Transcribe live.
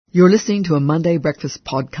You're listening to a Monday Breakfast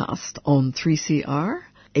podcast on 3CR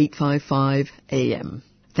 855 AM.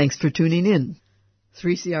 Thanks for tuning in.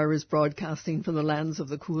 3CR is broadcasting from the lands of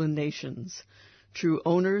the Kulin Nations, true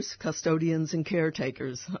owners, custodians, and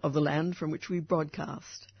caretakers of the land from which we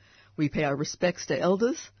broadcast. We pay our respects to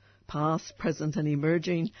elders, past, present, and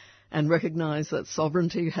emerging, and recognize that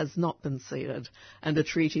sovereignty has not been ceded and a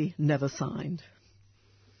treaty never signed.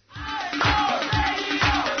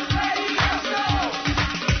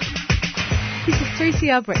 This is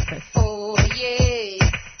 3CR Breakfast. Oh, yeah.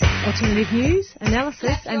 Alternative news,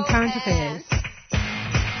 analysis and current affairs.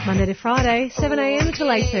 Monday to Friday, 7am until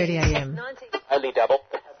 8:30am. Only double.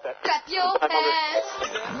 Clap your hands.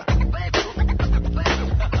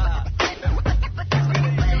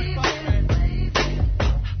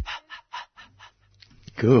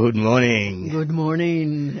 Good morning. Good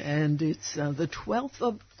morning, and it's the 12th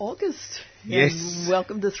of August. Yes. And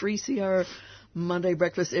welcome to 3CR Monday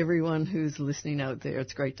Breakfast, everyone who's listening out there.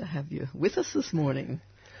 It's great to have you with us this morning.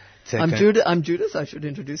 I'm Judith. I should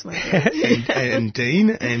introduce myself. and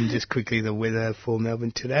Dean. And just quickly, the weather for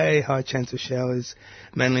Melbourne today. High chance of showers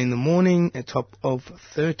mainly in the morning, a top of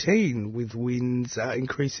 13, with winds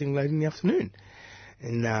increasing late in the afternoon.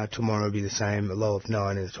 And tomorrow will be the same, a low of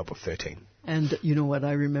 9 and a top of 13. And you know what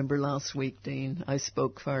I remember last week, Dean? I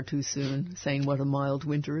spoke far too soon, saying what a mild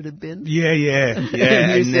winter it had been. Yeah.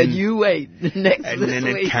 And you said, you wait, next And then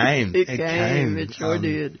week. it came. It came. It sure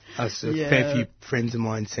did. A fair few friends of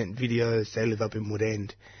mine sent videos. They live up in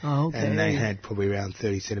Woodend. Oh, okay. And they had probably around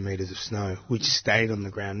 30 centimetres of snow, which stayed on the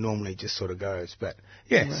ground. Normally just sort of goes. But,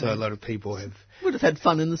 yeah, right. So a lot of people would have had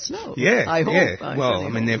fun in the snow. Yeah. I hope. Yeah. Well, I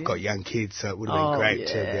mean, they've got young kids, so it would have been great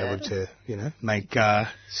to be able to, make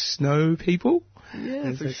snow people.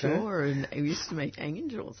 Yeah, for sure. And we used to make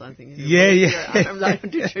angels, I think. Yeah.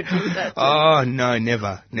 Did you do that? Oh, no,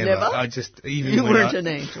 never. Never? I just, even you when weren't an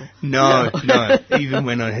angel. No. Even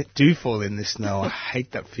when I do fall in the snow, I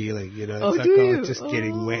hate that feeling, It's you? Just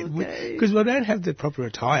getting wet. Okay. Because I don't have the proper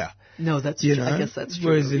attire. No, that's true. I guess that's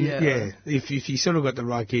true. Whereas, if you sort of got the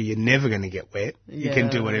right gear, you're never going to get wet. Yeah. You can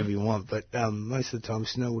do whatever you want, but most of the time,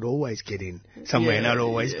 snow would always get in somewhere, not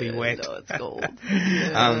always be wet. No, it's cold.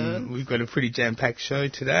 Yeah. We've got a pretty jam-packed show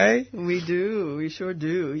today. We do. We sure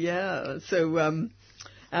do. Yeah. So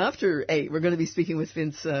after 8, we're going to be speaking with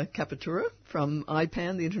Vince Capitura from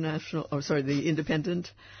IPAN, the Independent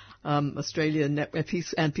Australia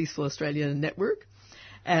Peaceful Australia Network.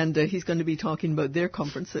 And he's going to be talking about their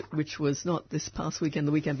conference, which was not this past weekend,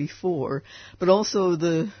 the weekend before, but also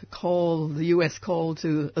the U.S. call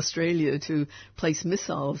to Australia to place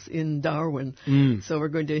missiles in Darwin. So we're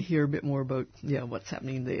going to hear a bit more about, what's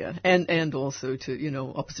happening there. And also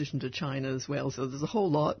to, opposition to China as well. So there's a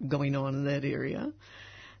whole lot going on in that area.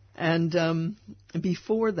 And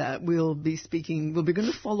before that, we'll be going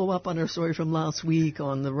to follow up on our story from last week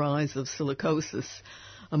on the rise of silicosis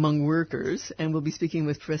among workers, and we'll be speaking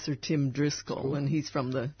with Professor Tim Driscoll, and he's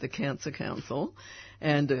from the Cancer Council,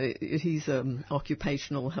 and he's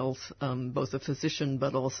occupational health, both a physician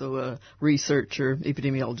but also a researcher,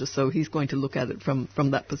 epidemiologist, so he's going to look at it from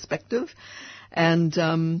that perspective. And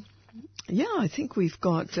I think we've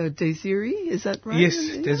got Desiree, is that right? Yes,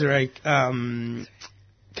 Desiree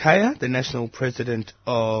Kaya, the National President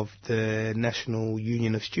of the National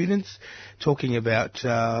Union of Students, talking about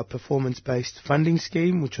performance-based funding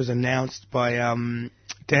scheme, which was announced by Dan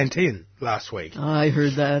Tehan last week. I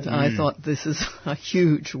heard that. I thought this is a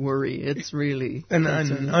huge worry. It's really and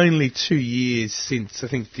only 2 years since, I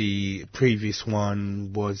think the previous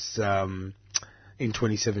one was in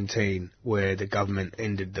 2017, where the government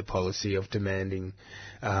ended the policy of demanding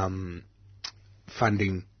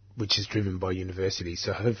funding which is driven by universities.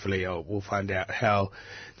 So hopefully we'll find out how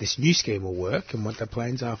this new scheme will work and what the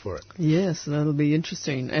plans are for it. Yes, that'll be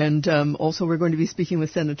interesting. And also we're going to be speaking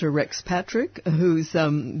with Senator Rex Patrick, who's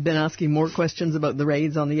been asking more questions about the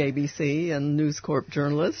raids on the ABC and News Corp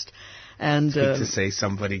journalist. And it's good to see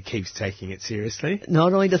somebody keeps taking it seriously.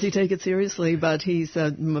 Not only does he take it seriously, but he's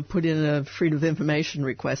put in a Freedom of Information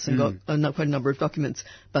request and got quite a number of documents,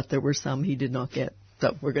 but there were some he did not get.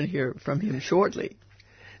 So we're going to hear from him shortly.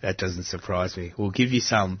 That doesn't surprise me. We'll give you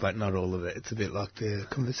some, but not all of it. It's a bit like the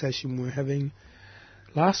conversation we were having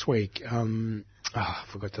last week. I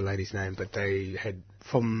forgot the lady's name, but they had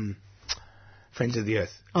from Friends of the Earth.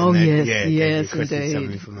 Oh, yes, they requested indeed.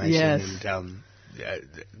 some information. Yes.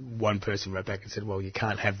 And one person wrote back and said, well, you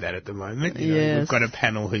can't have that at the moment. Yes. We've got a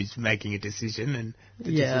panel who's making a decision, and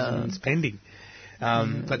the decision's pending.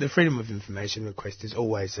 But the Freedom of Information request is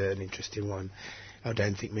always an interesting one. I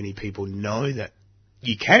don't think many people know that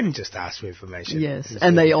you can just ask for information. Yes,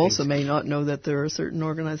 and they also may not know that there are certain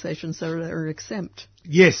organisations that are exempt.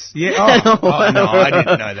 Yes, yeah. Oh, no, I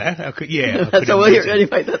didn't know that. I could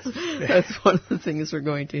Anyway, that's one of the things we're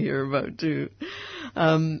going to hear about too.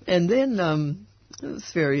 And then it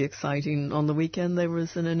was very exciting. On the weekend, there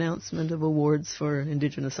was an announcement of awards for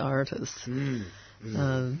Indigenous artists, we've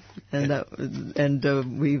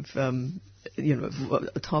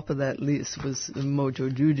top of that list was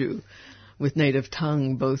Mojo Juju with Native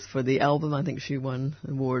Tongue, both for the album. I think she won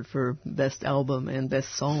an award for Best Album and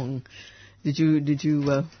Best Song. Did you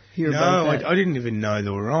hear about that? No, I didn't even know they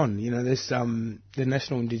were on. There's the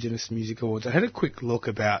National Indigenous Music Awards. I had a quick look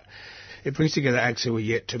about. It brings together acts who are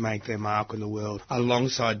yet to make their mark on the world,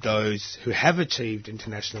 alongside those who have achieved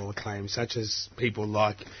international acclaim, such as people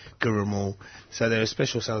like Gurrumul. So they're a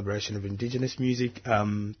special celebration of Indigenous music.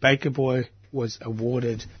 Baker Boy was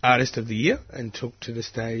awarded Artist of the Year and took to the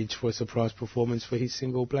stage for a surprise performance for his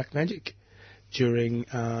single Black Magic during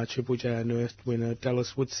Triple J Unearthed winner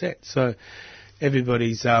Dallas Wood set. So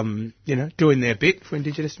everybody's, doing their bit for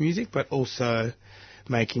Indigenous music, but also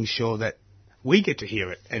making sure that we get to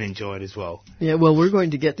hear it and enjoy it as well. Yeah, well, we're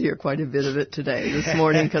going to get to hear quite a bit of it this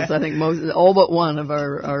morning, because I think all but one of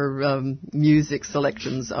our music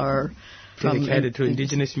selections are dedicated to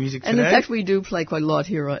Indigenous music today. And in fact, we do play quite a lot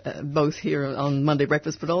here, both here on Monday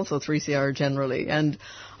Breakfast, but also 3CR generally. And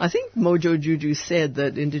I think Mojo Juju said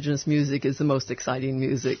that Indigenous music is the most exciting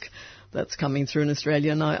music that's coming through in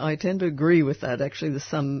Australia, and I tend to agree with that. Actually,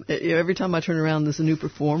 there's every time I turn around, there's a new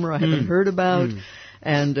performer I haven't heard about.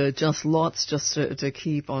 And just lots to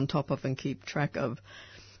keep on top of and keep track of.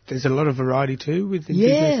 There's a lot of variety too with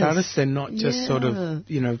Indigenous artists. They're not just sort of,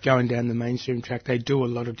 going down the mainstream track. They do a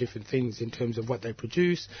lot of different things in terms of what they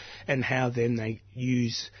produce and how then they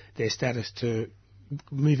use their status to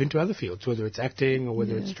move into other fields, whether it's acting or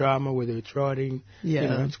whether it's drama, whether it's writing.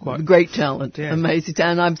 Yeah, it's quite great talent, amazing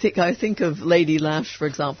talent. And I think of Lady Lash, for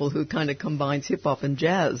example, who kind of combines hip hop and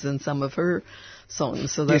jazz in some of her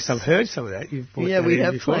songs. So yes, I've heard some of that. We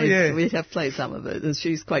have played some of it, and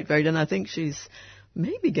she's quite varied. And I think she's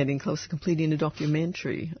maybe getting close to completing a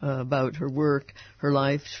documentary about her work, her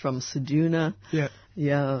life from Ceduna.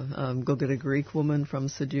 Go Get a Greek Woman from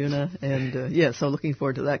Ceduna, and so looking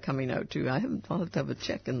forward to that coming out too. I'll have to have a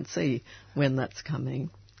check and see when that's coming.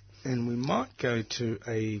 And we might go to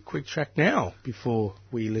a quick track now before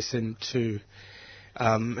we listen to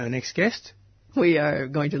our next guest. We are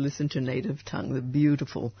going to listen to Native Tongue, the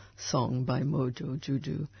beautiful song by Mojo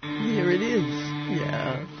Juju. Here it is.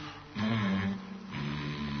 Yeah.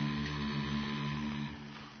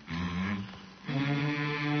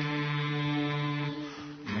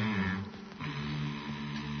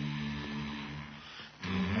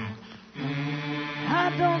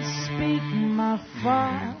 I don't speak my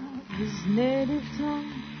father's native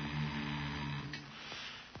tongue.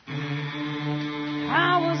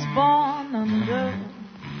 I was born under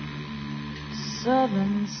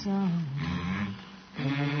southern sun.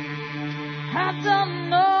 I don't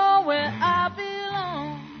know where I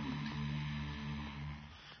belong.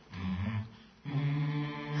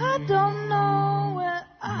 I don't know where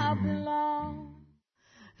I belong.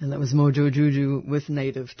 And that was Mojo Juju with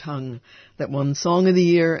Native Tongue, that won Song of the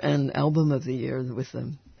Year and Album of the Year with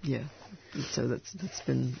them. Yeah. So that's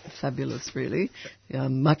been fabulous, really.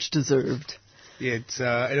 Much deserved. Yeah,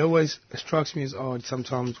 it always strikes me as odd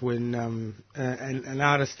sometimes when an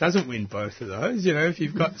artist doesn't win both of those. If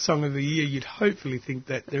you've got Song of the Year, you'd hopefully think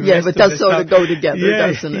that the rest but it does sort of go together,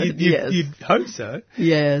 doesn't it? You'd hope so.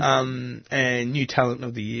 Yes. And New Talent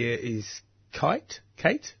of the Year is Kate,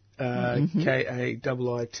 Kait, and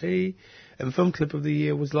Film Clip of the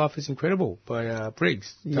Year was Life is Incredible by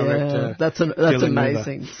Briggs. Yeah, that's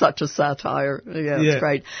amazing. Such a satire. Yeah, it's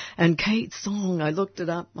great. And Kate's song, I looked it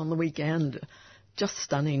up on the weekend. Just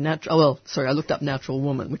stunning. I looked up Natural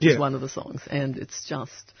Woman, which is one of the songs, and it's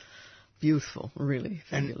just beautiful, really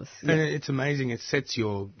fabulous. And it's amazing. It sets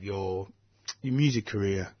your music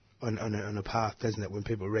career on a path, doesn't it, when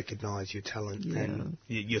people recognise your talent and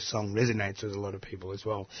your song resonates with a lot of people as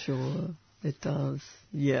well. Sure, it does.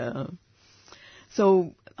 Yeah.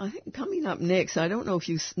 So I think coming up next, I don't know if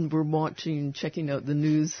you were checking out the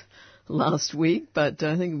news last week, but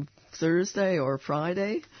I think Thursday or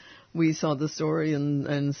Friday, we saw the story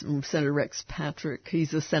and Senator Rex Patrick.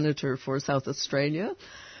 He's a senator for South Australia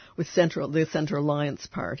with the Centre Alliance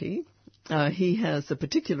Party. He has a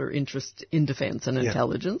particular interest in defence and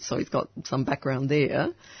intelligence, so he's got some background there.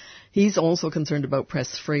 He's also concerned about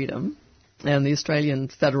press freedom and the Australian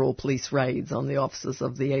Federal Police raids on the offices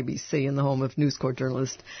of the ABC and the home of News Corp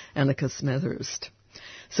journalist Annika Smethurst.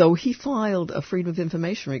 So he filed a Freedom of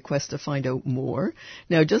Information request to find out more.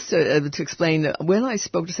 Now, just to explain, when I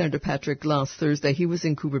spoke to Senator Patrick last Thursday, he was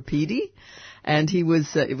in Cooper Pedy. And he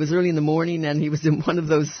was, it was early in the morning, and he was in one of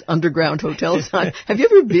those underground hotels. Have you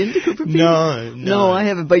ever been to Cooper Pedy? No, I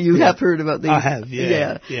haven't, but you have heard about these. I have,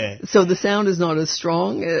 yeah. So the sound is not as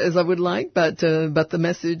strong as I would like, but the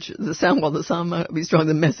message, the sound might be strong,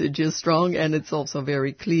 the message is strong, and it's also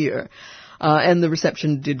very clear. And the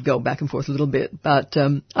reception did go back and forth a little bit, but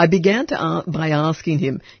I began by asking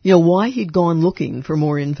him, why he'd gone looking for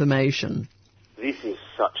more information. This is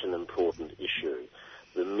such an important issue.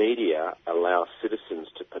 The media allow citizens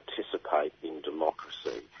to participate in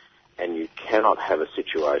democracy, and you cannot have a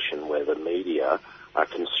situation where the media are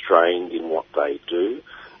constrained in what they do.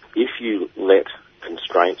 If you let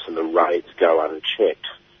constraints and the raids go unchecked,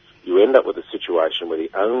 you end up with a situation where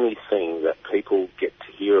the only thing that people get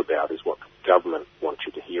to hear about is what the government wants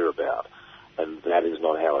you to hear about, and that is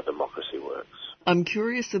not how a democracy works. I'm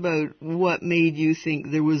curious about what made you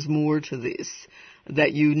think there was more to this,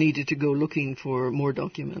 that you needed to go looking for more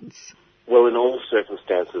documents. Well, in all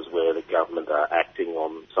circumstances where the government are acting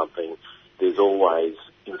on something, there's always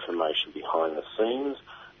information behind the scenes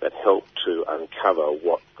that help to uncover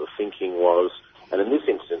what the thinking was. And in this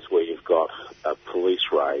instance, where you've got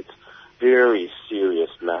police raids, very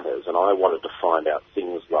serious matters, and I wanted to find out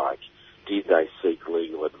things like, did they seek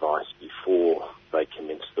legal advice before they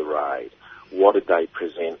commenced the raid? What did they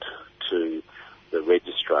present to the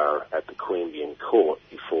registrar at the Queanbeyan court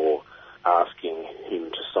before asking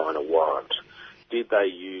him to sign a warrant? Did they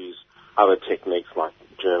use other techniques like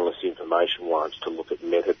journalist information warrants to look at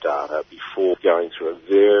metadata before going through a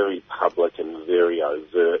very public and very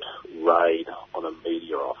overt raid on a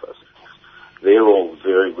media office? They're all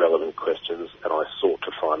very relevant questions, and I sought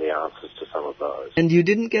to find the answers to some of those. And you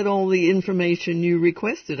didn't get all the information you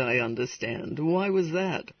requested, I understand. Why was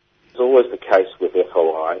that? It's always the case with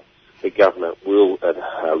FOI. The government will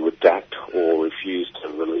redact or refuse to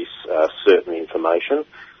release certain information.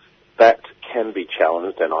 That can be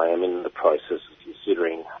challenged, and I am in the process of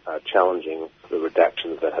considering challenging the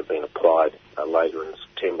redactions that have been applied later in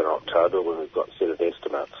September and October when we've got Senate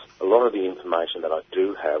estimates. A lot of the information that I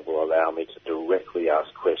do have will allow me to directly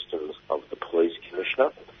ask questions of the police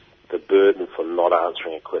commissioner. The burden for not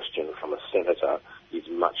answering a question from a senator is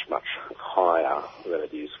much, much higher than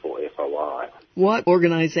it is for FOI. What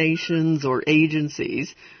organizations or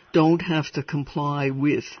agencies don't have to comply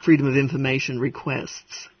with Freedom of Information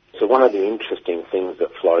requests? So one of the interesting things that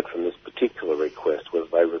flowed from this particular request was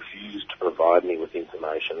they refused to provide me with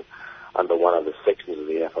information under one of the sections of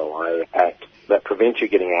the FOI Act that prevents you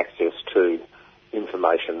getting access to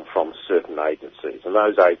information from certain agencies. And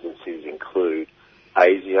those agencies include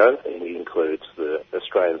ASIO, it includes the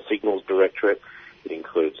Australian Signals Directorate, it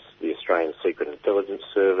includes the Australian Secret Intelligence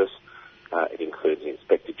Service, it includes the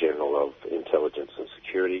Inspector General of Intelligence and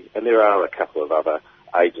Security, and there are a couple of other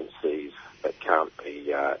agencies that can't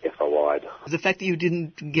be FOI'd. The fact that you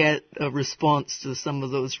didn't get a response to some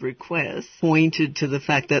of those requests pointed to the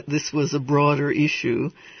fact that this was a broader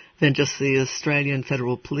issue than just the Australian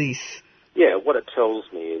Federal Police. Yeah, what it tells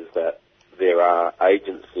me is that there are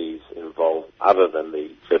agencies involved other than the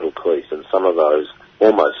Federal Police, and some of those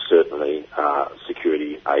almost certainly are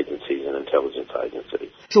security agencies and intelligence agencies.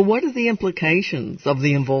 So what are the implications of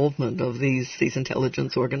the involvement of these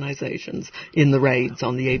intelligence organisations in the raids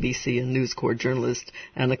on the ABC and News Corp journalist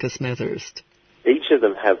Annika Smethurst? Each of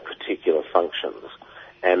them have particular functions,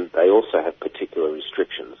 and they also have particular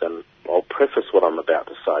restrictions. And I'll preface what I'm about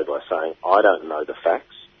to say by saying I don't know the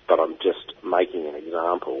facts, but I'm just making an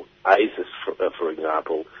example. ASIS, for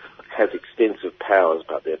example, has extensive powers,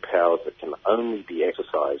 but they're powers that can only be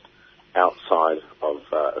exercised outside of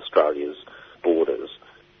Australia's borders.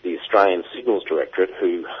 The Australian Signals Directorate,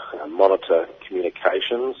 who monitor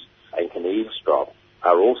communications and can eavesdrop,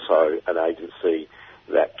 are also an agency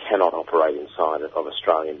that cannot operate inside of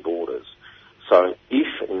Australian borders. So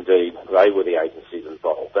if indeed they were the agencies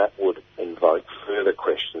involved, that would invoke further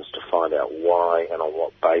questions to find out why and on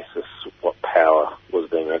what basis, what power was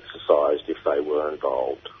being exercised if they were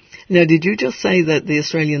involved. Now, did you just say that the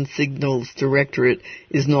Australian Signals Directorate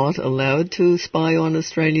is not allowed to spy on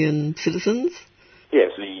Australian citizens?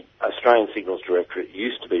 Yes, the Australian Signals Directorate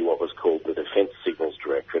used to be what was called the Defence Signals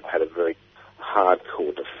Directorate, had a very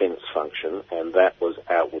hardcore defence function, and that was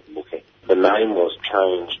outward looking. The name was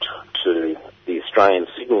changed to the Australian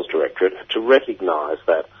Signals Directorate to recognise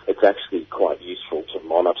that it's actually quite useful to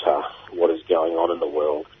monitor what is going on in the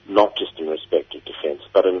world, not just in respect of defence,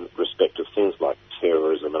 but in respect of things like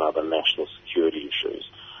terrorism and other national security issues.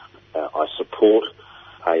 I support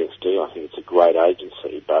ASD. I think it's a great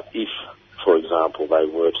agency, but if for example, they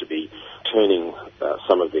were to be turning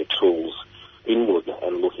some of their tools inward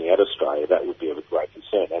and looking at Australia, that would be of a great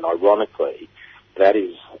concern. And ironically, that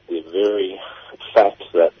is the very fact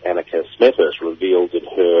that Annika Smethurst revealed in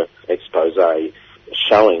her expose,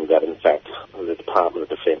 showing that, in fact, the Department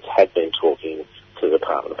of Defence had been talking to the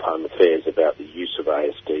Department of Home Affairs about the use of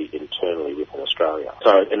ASD internally within Australia.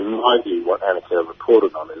 So, in my view, what Annika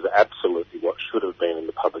reported on is absolutely what should have been in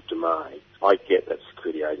the public domain. I get that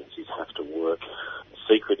security agencies have to work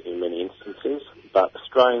secret in many instances, but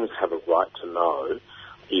Australians have a right to know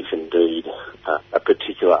if indeed a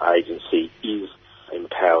particular agency is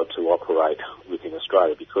empowered to operate within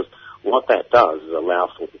Australia, because what that does is allow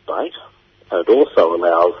for debate, and it also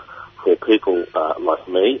allows for people like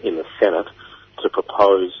me in the Senate to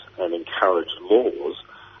propose and encourage laws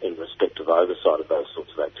in respect of oversight of those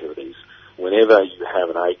sorts of activities. Whenever you have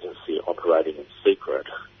an agency operating in secret,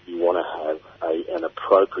 you want to have an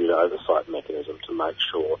appropriate oversight mechanism to make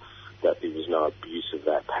sure that there is no abuse of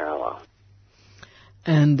that power.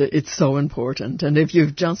 And it's so important. And if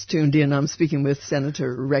you've just tuned in, I'm speaking with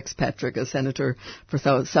Senator Rex Patrick, a senator for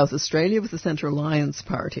South Australia with the Centre Alliance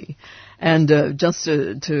Party. And just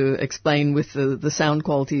to explain with the sound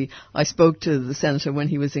quality, I spoke to the senator when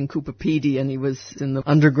he was in Cooper Pedy and he was in the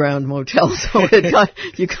underground motel, so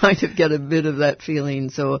you kind of get a bit of that feeling.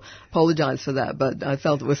 So apologise for that, but I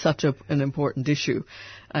felt it was such an important issue.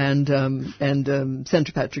 And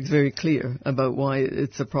Senator Patrick's very clear about why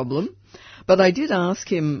it's a problem. But I did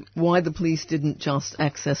ask him why the police didn't just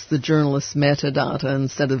access the journalists' metadata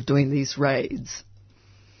instead of doing these raids.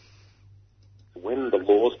 When the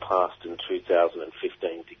laws passed in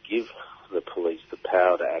 2015 to give the police the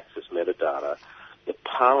power to access metadata, the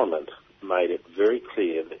Parliament made it very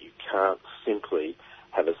clear that you can't simply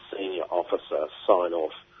have a senior officer sign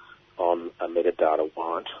off on a metadata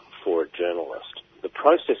warrant for a journalist. The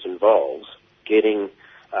process involves getting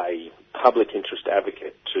a public interest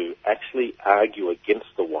advocate to actually argue against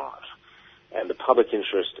the warrant. And the public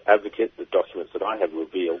interest advocate, the documents that I have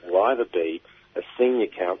revealed, will either be a senior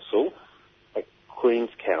counsel, a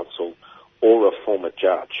Queen's Counsel, or a former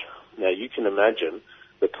judge. Now, you can imagine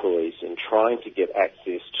the police, in trying to get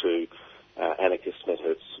access to Annika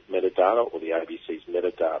Smethurst's metadata or the ABC's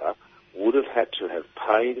metadata, would have had to have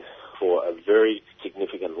paid for a very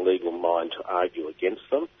significant legal mind to argue against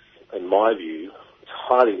them. In my view, it's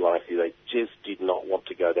highly likely they just did not want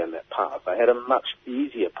to go down that path. They had a much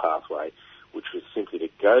easier pathway, which was simply to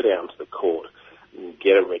go down to the court and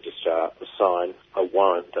get a registrar to sign a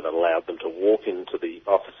warrant that allowed them to walk into the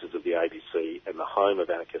offices of the ABC and the home of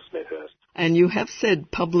Annika Smethurst. And you have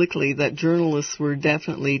said publicly that journalists were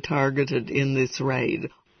definitely targeted in this raid.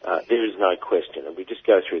 There is no question, and we just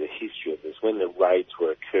go through the history of this. When the raids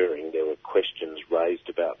were occurring, there were questions raised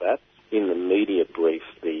about that. In the media brief,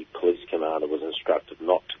 the police commander was instructed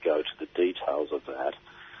not to go to the details of that.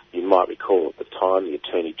 You might recall at the time the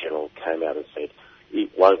Attorney-General came out and said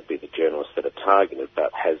it won't be the journalists that are targeted,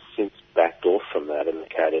 but has since backed off from that and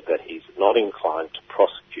indicated that he's not inclined to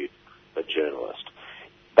prosecute a journalist.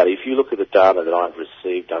 But if you look at the data that I've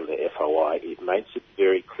received under FOI, it makes it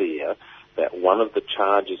very clear that one of the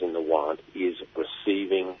charges in the warrant is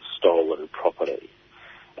receiving stolen property,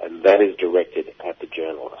 and that is directed at the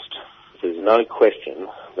journalist. There's no question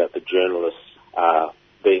that the journalists are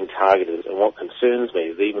being targeted, and what concerns me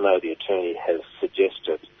is even though the attorney has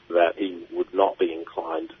suggested that he would not be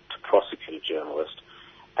inclined to prosecute a journalist,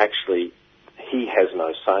 actually he has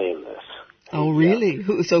no say in this. Oh,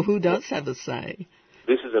 really? So who does have a say?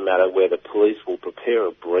 This is a matter where the police will prepare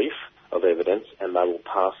a brief of evidence and they will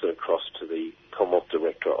pass it across to the Commonwealth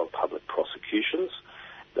Director of Public Prosecutions.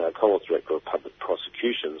 The Commonwealth Director of Public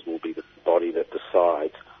Prosecutions will be the body that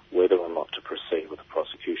decides whether or not to proceed with the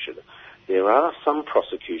prosecution. There are some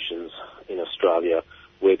prosecutions in Australia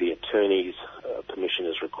where the attorney's permission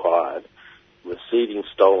is required. Receiving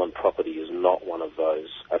stolen property is not one of those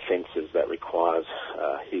offences that requires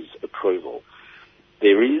his approval.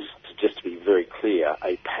 There is, just to be very clear,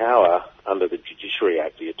 a power under the Judiciary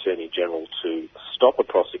Act, the Attorney-General, to stop a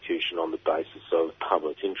prosecution on the basis of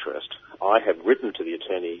public interest. I have written to the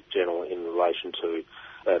Attorney-General in relation to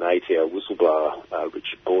an ATO whistleblower,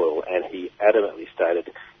 Richard Boyle, and he adamantly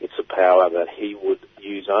stated it's a power that he would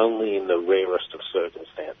use only in the rarest of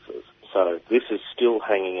circumstances. So this is still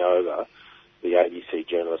hanging over the ABC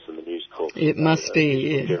journalists and the News Corp. It must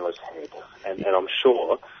be, yeah. Journalist head. And I'm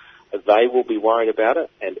sure they will be worried about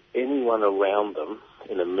it, and anyone around them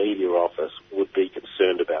in a media office would be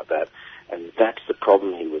concerned about that. And that's the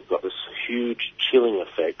problem here. We've got this huge chilling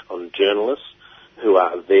effect on journalists who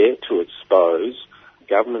are there to expose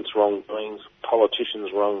government's wrongdoings,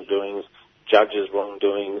 politicians' wrongdoings, judges'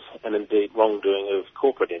 wrongdoings and indeed wrongdoing of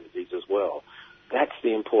corporate entities as well. That's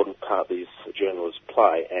the important part these journalists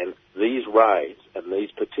play, and these raids and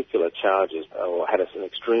these particular charges had an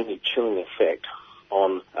extremely chilling effect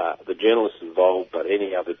on the journalists involved, but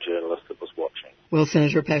any other journalist that was watching. Well,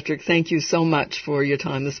 Senator Patrick, thank you so much for your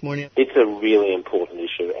time this morning. It's a really important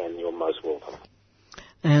issue, and you're most welcome.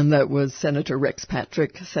 And that was Senator Rex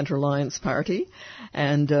Patrick, Centre Alliance Party.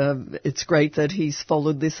 And it's great that he's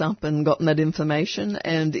followed this up and gotten that information.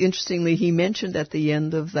 And interestingly, he mentioned at the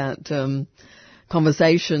end of that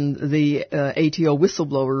conversation the ATO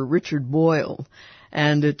whistleblower, Richard Boyle.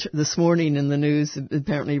 And this morning in the news,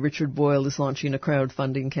 apparently Richard Boyle is launching a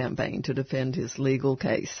crowdfunding campaign to defend his legal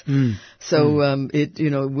case.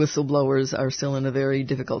 Whistleblowers are still in a very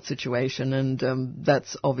difficult situation, and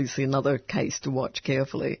that's obviously another case to watch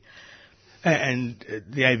carefully. And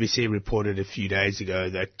the ABC reported a few days ago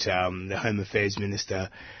that the Home Affairs Minister,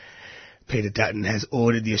 Peter Dutton, has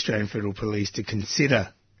ordered the Australian Federal Police to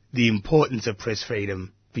consider the importance of press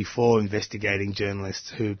freedom before investigating journalists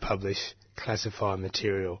who publish classified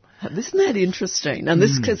material. Isn't that interesting? And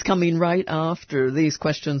this is coming right after these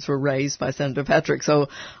questions were raised by Senator Patrick. So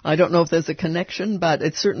I don't know if there's a connection, but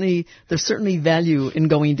there's certainly value in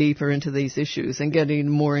going deeper into these issues and getting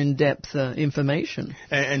more in-depth information.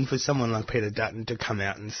 And for someone like Peter Dutton to come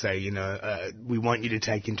out and say, we want you to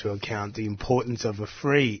take into account the importance of a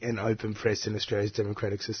free and open press in Australia's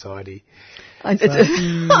democratic society. A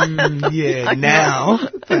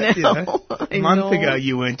month ago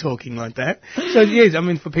you weren't talking like that. So yes,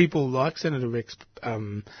 for people like Senator Rex,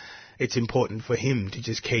 it's important for him to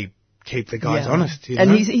just keep the guys honest.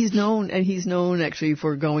 And he's known actually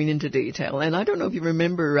for going into detail. And I don't know if you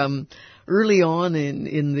remember early on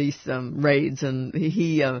in these raids, and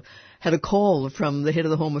he had a call from the head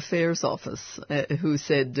of the Home Affairs Office who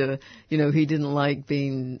said, he didn't like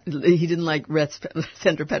Senator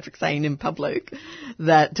Patrick saying in public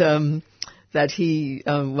that he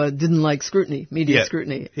didn't like scrutiny, media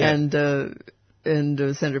scrutiny, and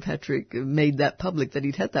Senator Patrick made that public that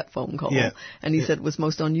he'd had that phone call, and he said it was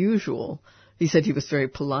most unusual. He said he was very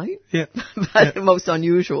polite, but most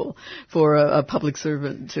unusual for a public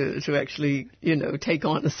servant to actually, take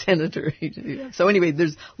on a senator. So anyway,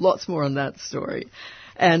 there's lots more on that story.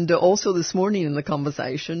 And also this morning in the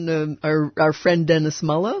conversation, our friend Dennis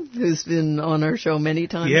Muller, who's been on our show many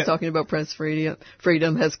times talking about press freedom,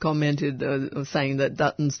 has commented saying that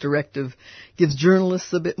Dutton's directive gives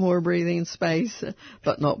journalists a bit more breathing space,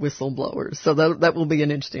 but not whistleblowers. So that will be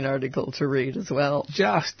an interesting article to read as well.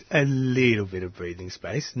 Just a little bit of breathing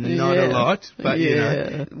space, not a lot, but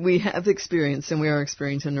We have experienced, and we are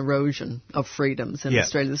experiencing erosion of freedoms in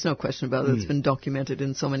Australia. There's no question about it. It's been documented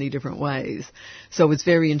in so many different ways. So it's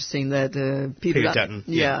very interesting that Peter Dutton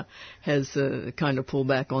has kind of pulled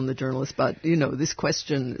back on the journalists. But, this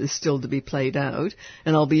question is still to be played out.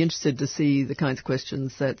 And I'll be interested to see the kinds of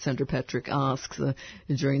questions that Senator Patrick asks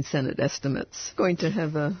during Senate estimates. Going to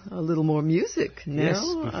have a little more music now. Yes,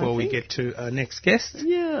 before we get to our next guest.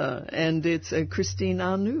 Yeah, and it's Christine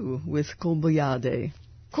Anu with Kulbayade.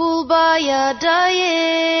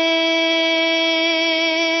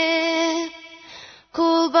 Kulbayadaye,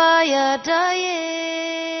 Kulbayadaye,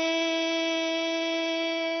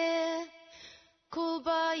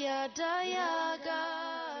 Kulbayadaya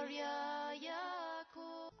Garya Yaku.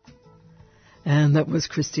 And that was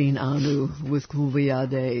Christine Anu with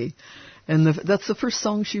Kulbayade. And that's the first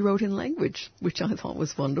song she wrote in language, which I thought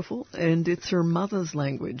was wonderful. And it's her mother's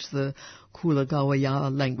language, the Kulagawaya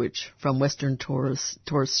language from Western Torres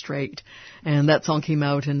Strait. And that song came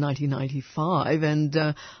out in 1995.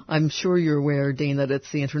 And I'm sure you're aware, Dean, that it's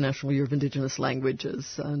the International Year of Indigenous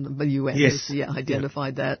Languages. And the UN has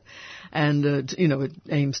identified that. And, it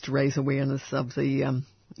aims to raise awareness of the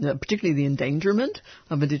particularly the endangerment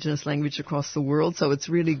of Indigenous language across the world. So it's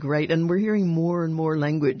really great. And we're hearing more and more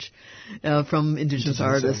language from Indigenous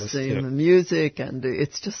artists in the music, and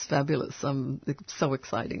it's just fabulous. It's so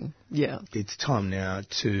exciting. Yeah. It's time now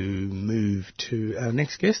to move to our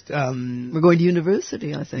next guest. We're going to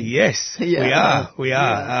university, I think. Yes, we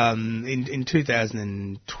are. In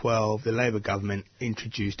 2012, the Labor government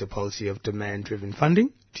introduced a policy of demand-driven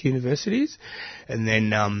funding to universities, and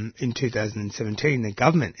then in 2017 the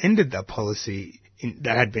government ended that policy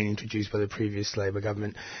that had been introduced by the previous Labor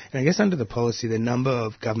government. And I guess under the policy, the number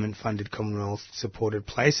of government-funded Commonwealth-supported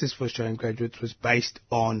places for Australian graduates was based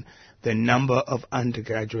on the number of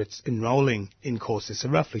undergraduates enrolling in courses. So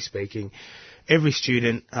roughly speaking, every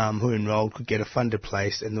student who enrolled could get a funded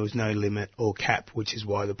place, and there was no limit or cap, which is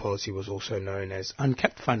why the policy was also known as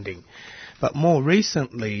uncapped funding. But more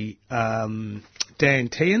recently, Dan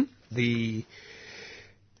Tehan, the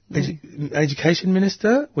Education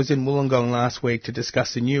Minister was in Wollongong last week to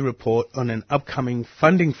discuss a new report on an upcoming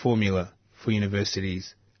funding formula for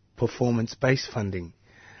universities, performance-based funding.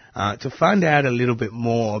 To find out a little bit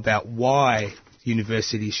more about why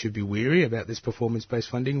universities should be wary about this performance-based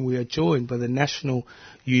funding, we are joined by the National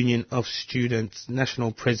Union of Students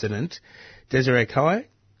National President, Desiree Kai,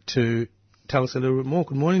 to tell us a little bit more.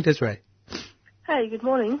 Good morning, Desiree. Hey, good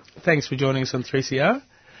morning. Thanks for joining us on 3CR.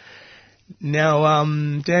 Now,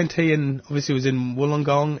 Dan Tehan obviously was in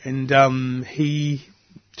Wollongong, and he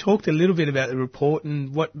talked a little bit about the report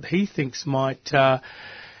and what he thinks might,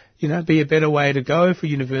 be a better way to go for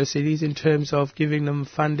universities in terms of giving them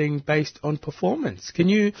funding based on performance. Can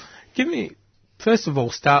you give me, first of all,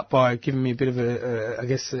 start by giving me a bit of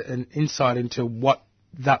an insight into what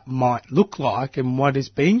that might look like and what is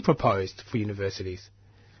being proposed for universities?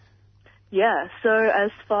 Yeah, so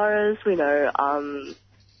as far as we know,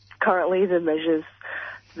 currently the measures,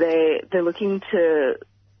 they're looking to,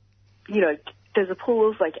 there's a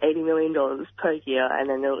pool of like $80 million per year, and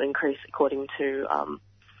then it'll increase according to,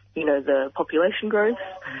 the population growth,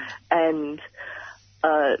 and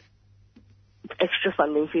extra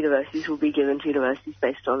funding for universities will be given to universities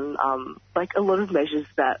based on, a lot of measures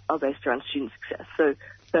that are based around student success. So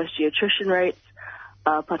first year attrition rates,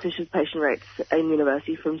 participation rates in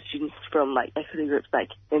university from students from equity groups like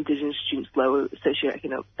Indigenous students, lower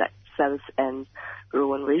socioeconomic status, and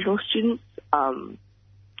rural and regional students,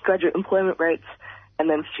 graduate employment rates, and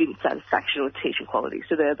then student satisfaction with teaching quality.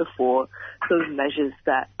 So they're the four sort of measures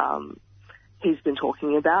that he's been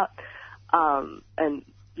talking about. So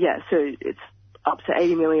it's up to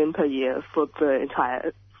 $80 million per year for the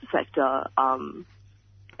entire sector,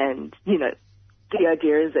 the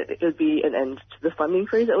idea is that it would be an end to the funding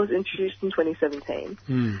freeze that was introduced in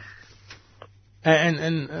 2017.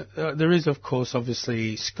 And there is, of course,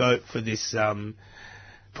 obviously scope for this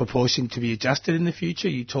proportion to be adjusted in the future.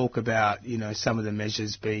 You talk about, some of the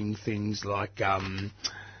measures being things like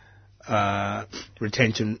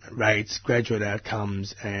retention rates, graduate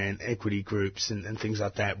outcomes, and equity groups and things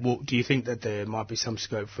like that. Well, do you think that there might be some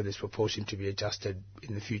scope for this proportion to be adjusted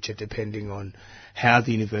in the future depending on how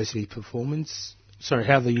the universities perform,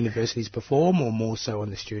 or more so on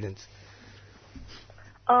the students?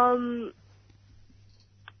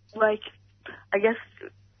 I guess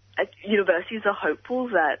universities are hopeful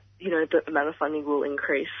that, the amount of funding will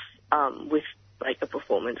increase with a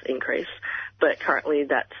performance increase, but currently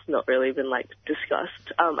that's not really been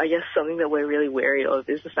discussed. I guess something that we're really wary of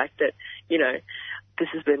is the fact that, this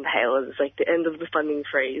has been hailed as the end of the funding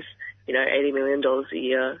freeze, $80 million a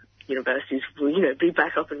year. Universities will, be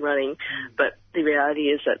back up and running, but the reality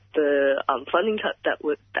is that the funding cut that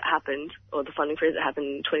happened, or the funding freeze that happened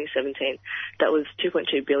in 2017, that was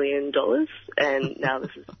 $2.2 billion, and now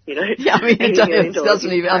this is, it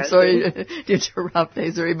doesn't even. I'm sorry to interrupt,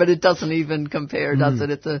 Desiree, but it doesn't even compare, does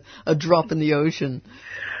it? It's a drop in the ocean.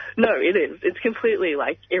 No, it is. It's completely,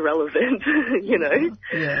 irrelevant,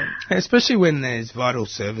 Yeah. Especially when there's vital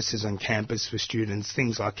services on campus for students,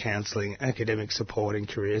 things like counselling, academic support and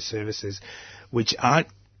career services, which aren't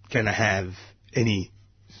going to have any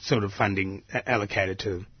sort of funding allocated to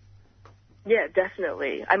them. Yeah,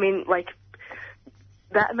 definitely. I mean,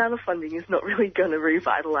 that amount of funding is not really going to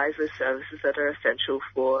revitalise those services that are essential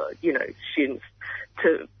for, students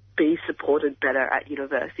to be supported better at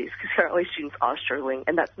universities, because currently students are struggling,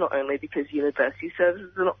 and that's not only because university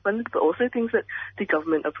services are not funded, but also things that the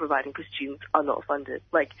government are providing for students are not funded,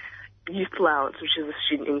 like youth allowance, which is a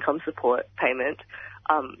student income support payment.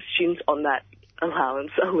 Students on that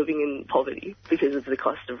allowance are living in poverty because of the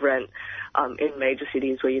cost of rent in major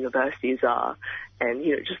cities where universities are, and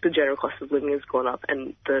just the general cost of living has gone up,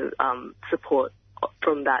 and the support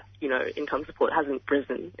from that income support hasn't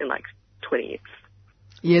risen in 20 years.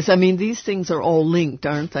 Yes, I mean, these things are all linked,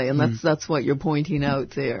 aren't they? And that's what you're pointing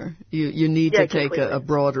out there. You need to take a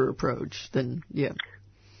broader approach than,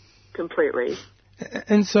 Completely.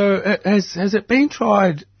 And so has it been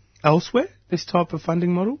tried elsewhere, this type of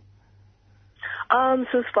funding model?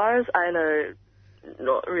 So as far as I know,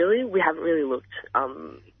 not really. We haven't really looked,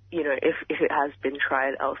 if it has been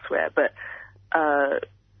tried elsewhere. But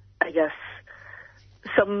I guess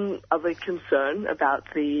some other concern about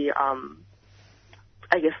the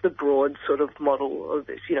the broad sort of model of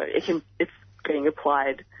this, it's being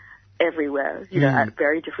applied everywhere, at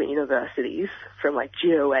very different universities, from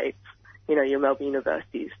GO8, your Melbourne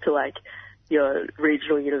universities, to your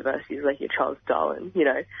regional universities, like your Charles Darwin,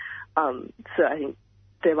 So I think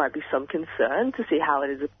there might be some concern to see how it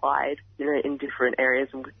is applied, in different areas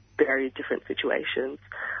and with very different situations.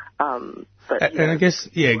 But I guess,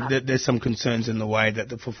 there's some concerns in the way that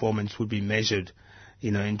the performance would be measured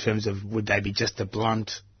in terms of would they be just a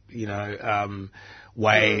blunt,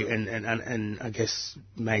 way and I guess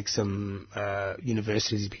make some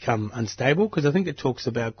universities become unstable? Because I think it talks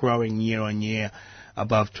about growing year on year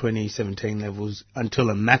above 2017 levels until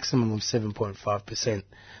a maximum of 7.5%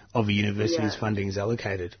 of a university's funding is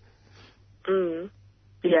allocated.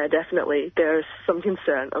 Yeah, definitely. There's some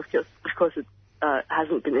concern. Of course, it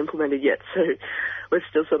hasn't been implemented yet, so we're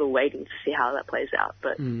still sort of waiting to see how that plays out,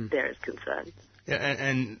 but there is concern. Yeah,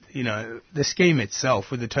 and the scheme itself,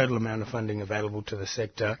 with the total amount of funding available to the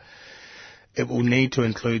sector, it will need to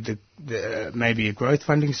include the maybe a growth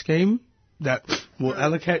funding scheme that will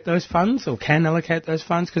allocate those funds or can allocate those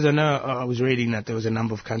funds. Because I know I was reading that there was a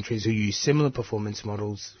number of countries who use similar performance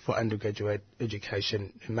models for undergraduate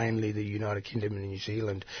education, mainly the United Kingdom and New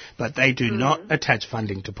Zealand, but they do not attach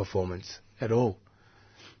funding to performance at all.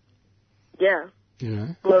 Yeah.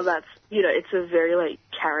 Well, that's, it's a very,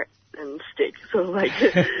 carrot and stick, sort of like...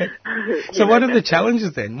 So what are the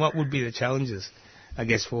challenges then? What would be the challenges, I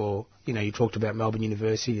guess, for, you talked about Melbourne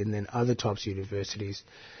University and then other types of universities?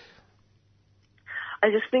 I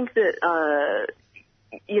just think that,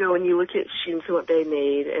 when you look at students and what they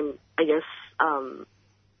need, and I guess,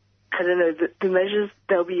 I don't know, the measures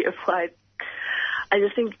they'll be applied, I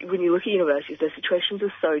just think when you look at universities, their situations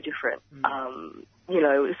are so different.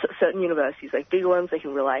 Certain universities, like bigger ones, they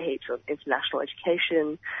can rely heaps on international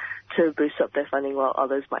education to boost up their funding, while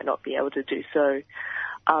others might not be able to do so.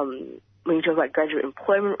 When you talk about graduate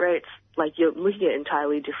employment rates, you're looking at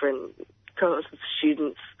entirely different cohorts of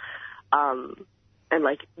students, and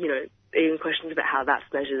even questions about how that's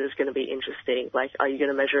measured is going to be interesting. Are you going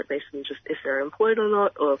to measure it based on just if they're employed or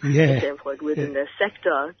not, or if they're employed within their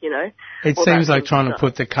sector, It seems like trying to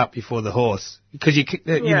put the cart before the horse, because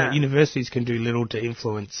universities can do little to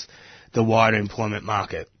influence the wider employment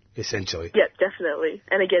market, essentially. Yeah, definitely.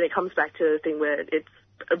 And again, it comes back to the thing where it's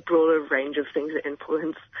a broader range of things that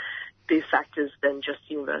influence these factors than just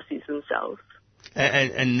universities themselves.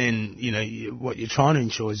 And then, what you're trying to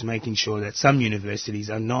ensure is making sure that some universities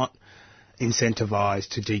are not incentivised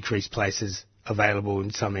to decrease places available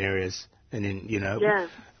in some areas. And then,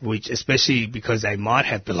 which, especially because they might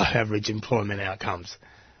have below average employment outcomes.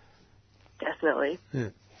 Definitely. Yeah.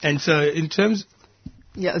 And so in terms...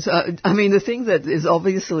 Yes, the thing that is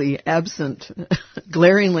obviously absent,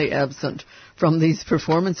 glaringly absent from these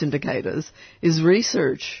performance indicators is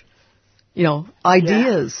research.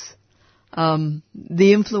 Ideas.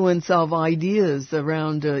 The influence of ideas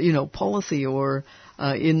around, policy or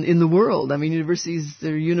in the world. Universities,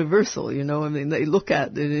 they're universal, they look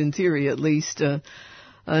at, in theory at least,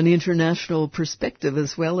 an international perspective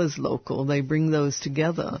as well as local. They bring those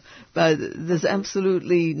together. But there's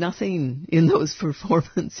absolutely nothing in those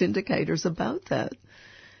performance indicators about that.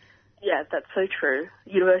 Yeah, that's so true.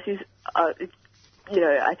 Universities, I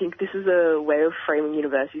think this is a way of framing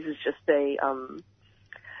universities as just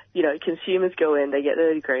consumers go in, they get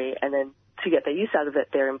their degree, and then to get their use out of it,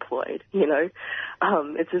 they're employed,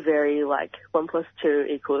 It's a very, 1 +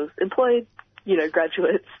 2 = employed,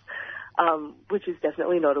 graduates, which is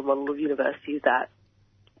definitely not a model of university that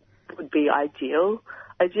would be ideal.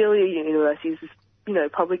 Ideally, universities is,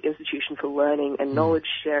 public institution for learning and knowledge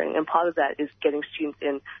sharing, and part of that is getting students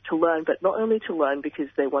in to learn, but not only to learn because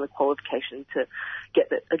they want a qualification to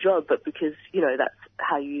get a job, but because, that's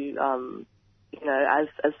how you,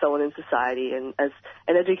 as someone in society and as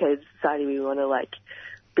an educated society, we want to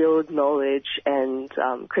build knowledge and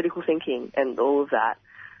critical thinking and all of that.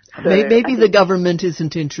 So maybe the government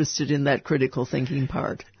isn't interested in that critical thinking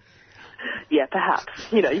part. Yeah, perhaps.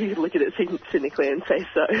 You could look at it cynically and say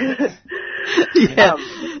so. Yeah,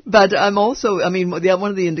 but I'm also,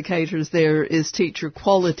 one of the indicators there is teacher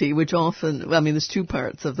quality, which often, there's two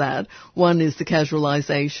parts of that. One is the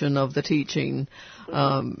casualization of the teaching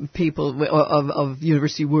people of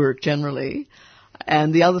university work generally,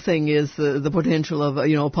 and the other thing is the potential of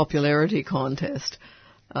a popularity contest.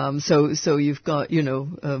 So you've got,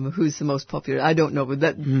 who's the most popular. I don't know, but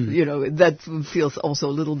that, that feels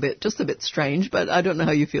also just a bit strange, but I don't know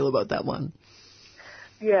how you feel about that one.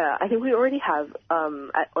 Yeah, I think we already have,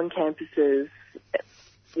 on campuses,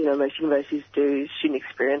 most universities do student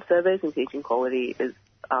experience surveys, and teaching quality is,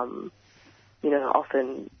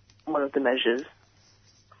 often one of the measures,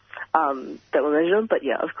 that we're measuring. But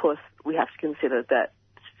yeah, of course, we have to consider that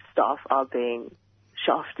staff are being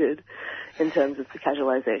shafted in terms of the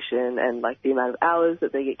casualization and the amount of hours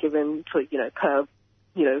that they get given for, per,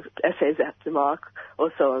 essays they have to mark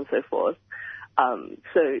or so on and so forth.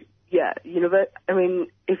 So yeah,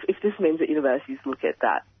 if this means that universities look at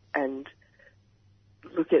that and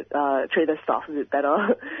look at, treat their staff a bit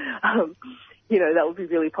better, that would be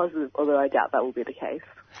really positive, although I doubt that will be the case.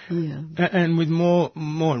 Yeah. And with more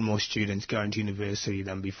and more students going to university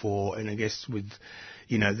than before, and I guess with,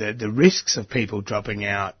 the risks of people dropping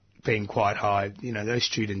out being quite high, those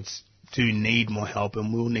students do need more help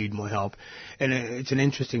and will need more help. And it's an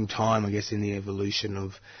interesting time, I guess, in the evolution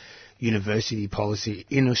of university policy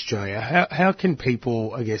in Australia. How can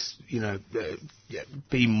people, I guess,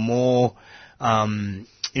 be more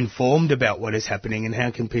informed about what is happening, and how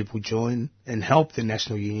can people join and help the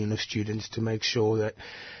National Union of Students to make sure that,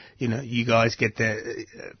 you guys get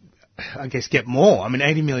get more? I mean,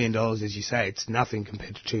 $80 million, as you say, it's nothing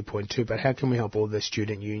compared to 2.2, but how can we help all the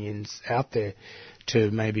student unions out there to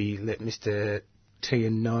maybe let Mr.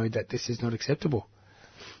 Tian know that this is not acceptable?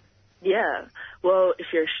 Yeah. Well, if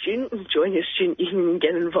you're a student, join your student union and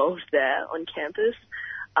get involved there on campus.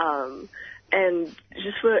 And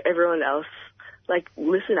just for everyone else,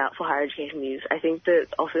 listen out for higher education news. I think that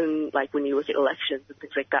often, when you look at elections and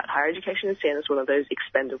things like that, higher education is seen as one of those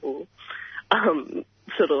expendable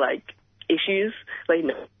issues.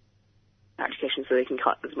 Higher education so they can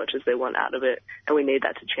cut as much as they want out of it. And we need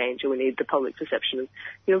that to change, and we need the public perception of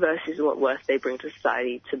universities and what worth they bring to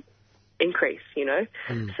society to increase, So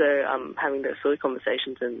having those sort of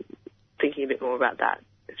conversations and thinking a bit more about that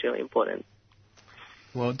is really important.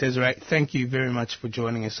 Well, Desiree, thank you very much for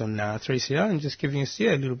joining us on 3CR and just giving us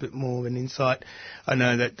a little bit more of an insight. I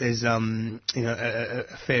know that there's a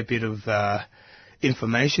fair bit of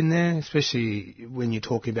information there, especially when you're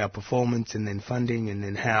talking about performance and then funding and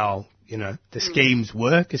then how the schemes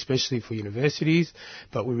work, especially for universities.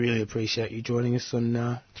 But we really appreciate you joining us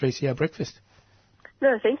on 3CR Breakfast.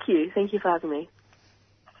 No, thank you. Thank you for having me.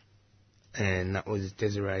 And that was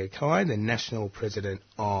Desiree Kai, the National President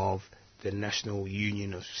of the National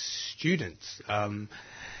Union of Students.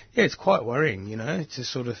 It's quite worrying, to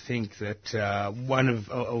sort of think that I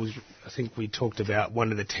think we talked about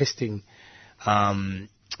one of the testing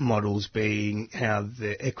models being how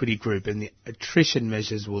the equity group and the attrition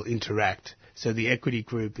measures will interact. So the equity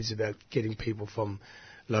group is about getting people from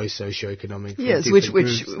low socioeconomic. Yes,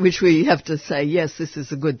 which we have to say, yes, this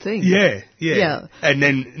is a good thing. Yeah. And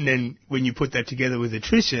then when you put that together with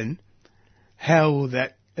attrition, how will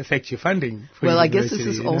that affect your funding? Well, I guess this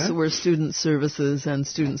is also where student services and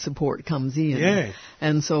student support comes in. Yeah.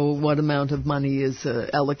 And so what amount of money is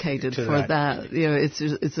allocated for that?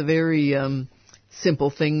 It's a very simple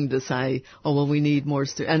thing to say, we need more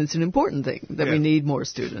students. And it's an important thing that we need more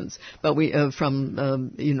students. But we,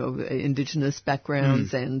 from, indigenous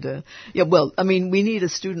backgrounds and, we need a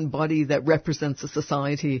student body that represents the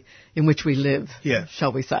society in which we live,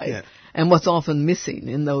 shall we say. Yeah. And what's often missing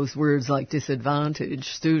in those words like disadvantaged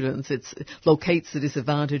students, it locates the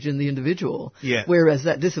disadvantage in the individual. Yeah. Whereas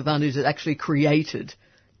that disadvantage is actually created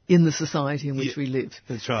in the society in which we live.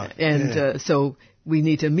 That's right. And so we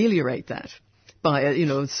need to ameliorate that by,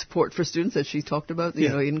 support for students, as she talked about,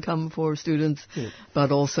 income for students,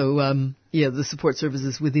 but also, the support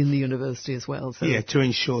services within the university as well. So. Yeah, to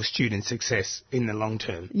ensure student success in the long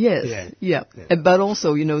term. Yes, yeah. But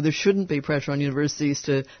also, there shouldn't be pressure on universities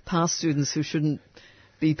to pass students who shouldn't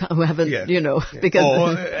be, who haven't,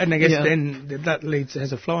 because... and I guess then that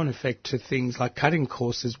has a flow-on effect to things like cutting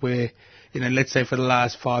courses where, let's say for the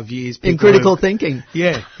last 5 years... In critical thinking.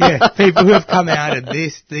 Yeah. People who have come out of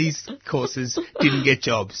these courses didn't get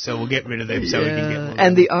jobs, so we'll get rid of them so we can get more.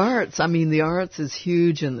 And the arts, the arts is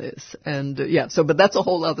huge in this. And, but that's a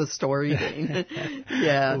whole other story thing.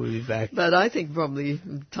 Yeah. We'll be back. But I think probably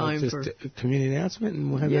time for... Just a community announcement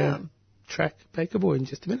and we'll have a track Baker Boy in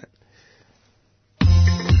just a minute.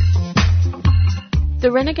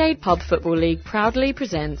 The Renegade Pub Football League proudly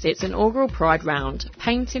presents its inaugural Pride Round,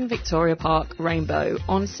 Painting Victoria Park Rainbow,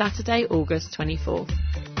 on Saturday, August 24th.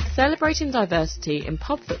 Celebrating diversity in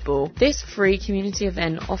pub football, this free community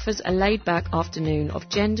event offers a laid-back afternoon of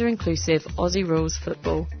gender-inclusive Aussie rules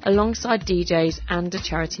football, alongside DJs and a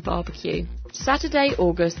charity barbecue. Saturday,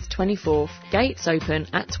 August 24th, gates open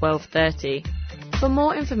at 12:30. For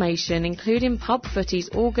more information, including pub footy's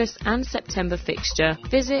August and September fixture,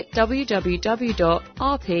 visit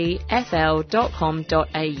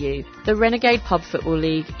www.rpfl.com.au. The Renegade Pub Football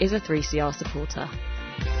League is a 3CR supporter.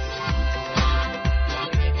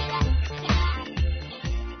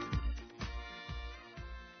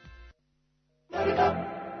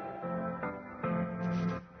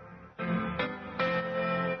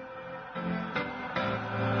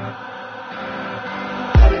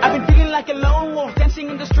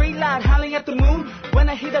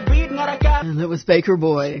 And that was Baker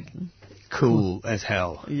Boy. Cool as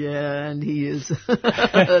hell. Yeah, and he is.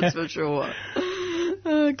 That's for sure.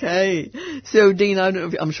 Okay. So, Dean, I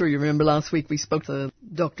don't know I'm sure you remember last week we spoke to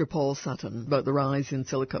Dr. Paul Sutton about the rise in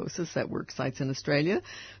silicosis at work sites in Australia.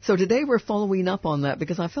 So today we're following up on that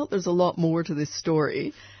because I felt there's a lot more to this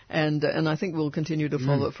story. And I think we'll continue to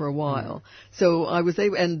follow it for a while. So I was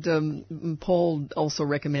able, and Paul also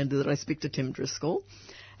recommended that I speak to Tim Driscoll.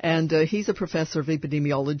 And he's a professor of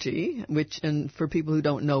epidemiology, and for people who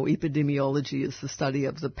don't know, epidemiology is the study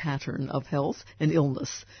of the pattern of health and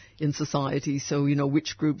illness in society. So,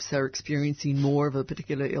 which groups are experiencing more of a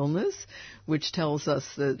particular illness, which tells us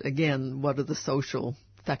that, again, what are the social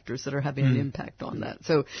factors that are having an impact on that.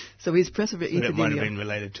 So he's professor of epidemiology. It might have been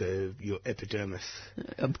related to your epidermis.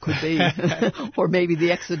 Could be. Or maybe the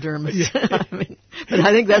exodermis. But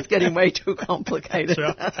I think that's getting way too complicated.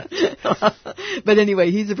 But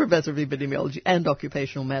anyway, he's a professor of epidemiology and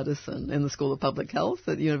occupational medicine in the School of Public Health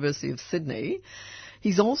at the University of Sydney.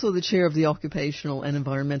 He's also the chair of the Occupational and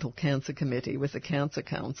Environmental Cancer Committee with the Cancer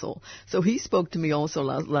Council. So he spoke to me also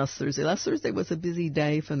last Thursday. Last Thursday was a busy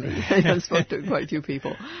day for me. I spoke to quite a few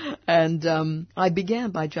people. And I began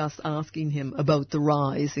by just asking him about the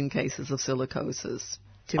rise in cases of silicosis.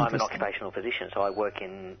 I'm an occupational physician, so I work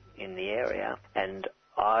in the area, and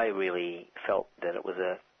I really felt that it was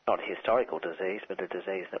not a historical disease, but a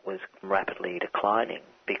disease that was rapidly declining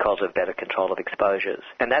because of better control of exposures.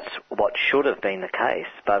 And that's what should have been the case,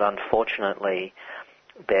 but unfortunately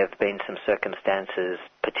there have been some circumstances,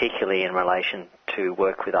 particularly in relation to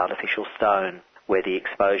work with artificial stone, where the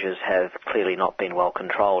exposures have clearly not been well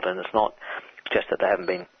controlled. And it's not just that they haven't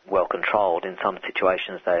been well controlled. In some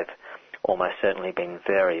situations they've almost certainly been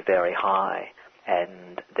very, very high,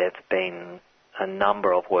 and there have been a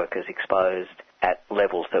number of workers exposed at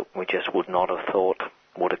levels that we just would not have thought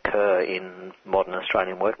would occur in modern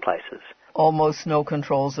Australian workplaces. Almost no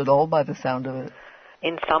controls at all by the sound of it.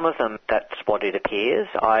 In some of them, that's what it appears.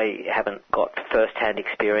 I haven't got first-hand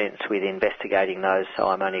experience with investigating those, so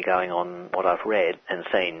I'm only going on what I've read and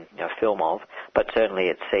seen film of. But certainly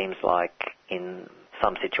it seems like in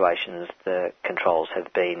some situations the controls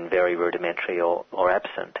have been very rudimentary or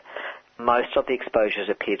absent. Most of the exposures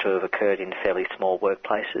appear to have occurred in fairly small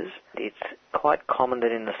workplaces. It's quite common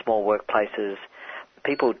that in the small workplaces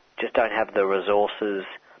people just don't have the resources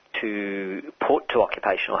to put to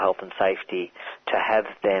occupational health and safety to have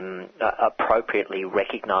them appropriately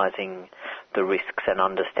recognising the risks and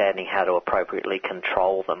understanding how to appropriately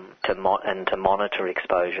control them and to monitor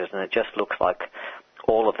exposures. And it just looks like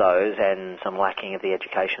all of those and some lacking of the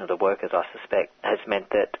education of the workers, I suspect, has meant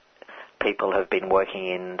that people have been working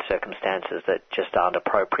in circumstances that just aren't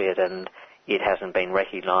appropriate, and it hasn't been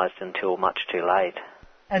recognised until much too late.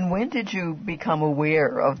 And when did you become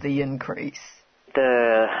aware of the increase?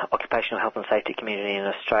 The occupational health and safety community in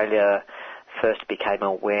Australia first became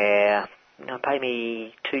aware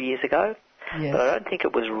maybe 2 years ago. Yes. But I don't think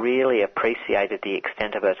it was really appreciated the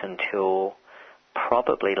extent of it until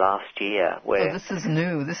probably last year. So this is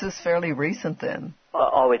new. This is fairly recent then.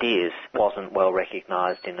 Oh, it is. Wasn't well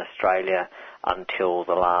recognised in Australia until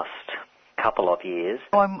the last couple of years.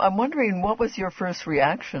 I'm wondering, what was your first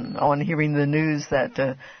reaction on hearing the news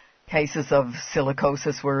that cases of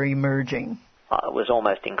silicosis were emerging? I was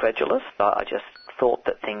almost incredulous. I just thought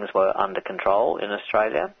that things were under control in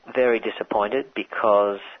Australia. Very disappointed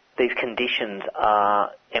because these conditions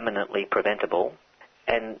are eminently preventable,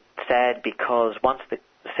 and sad because once the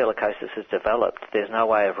silicosis is developed, there's no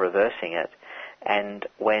way of reversing it. And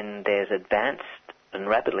when there's advanced and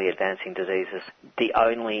rapidly advancing diseases, the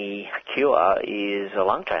only cure is a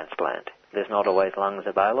lung transplant. There's not always lungs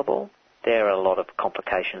available. There are a lot of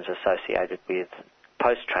complications associated with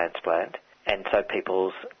post-transplant, and so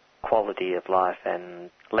people's quality of life and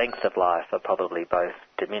length of life are probably both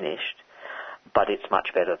diminished, but it's much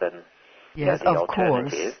better than the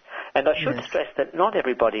alternative. Course. And I should stress that not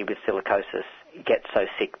everybody with silicosis gets so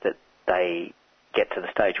sick that they get to the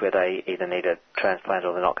stage where they either need a transplant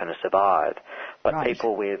or they're not going to survive. But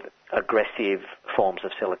people with aggressive forms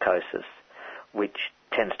of silicosis, which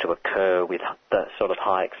tends to occur with the sort of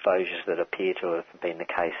high exposures that appear to have been the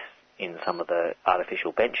case in some of the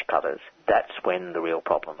artificial bench cutters, that's when the real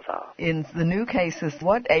problems are. In the new cases,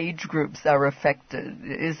 what age groups are affected?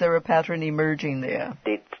 Is there a pattern emerging there?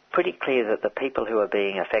 It's pretty clear that the people who are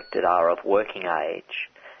being affected are of working age,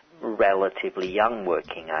 relatively young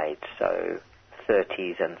working age, so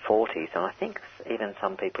 30s and 40s, and I think even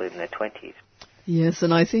some people in their 20s. Yes,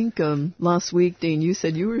 and I think last week, Dean, you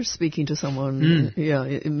said you were speaking to someone,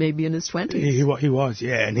 maybe in his 20s. He was,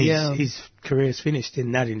 and his career's finished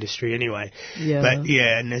in that industry anyway. Yeah. But,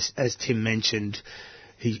 and as Tim mentioned,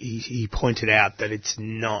 he pointed out that it's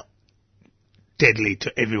not deadly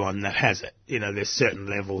to everyone that has it. There's certain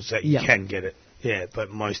levels that you can get it. Yeah, but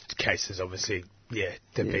most cases, obviously, they've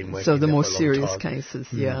been working. So the there more for a long serious time. cases,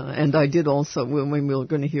 And I did also, when we're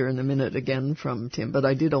going to hear in a minute again from Tim, but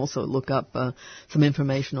I did also look up some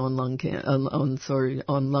information on lung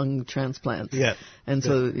transplants. Yeah. And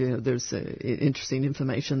so there's interesting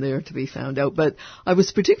information there to be found out. But I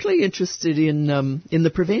was particularly interested in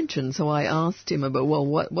the prevention, so I asked him about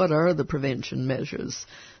what are the prevention measures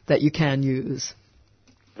that you can use?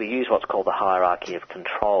 We use what's called the hierarchy of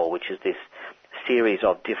control, which is this series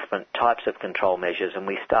of different types of control measures, and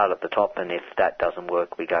we start at the top, and if that doesn't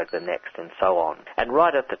work, we go to the next, and so on. And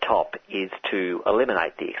right at the top is to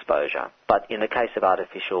eliminate the exposure. But in the case of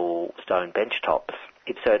artificial stone bench tops,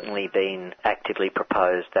 it's certainly been actively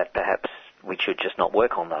proposed that perhaps we should just not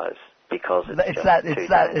work on those because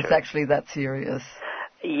it's actually that serious.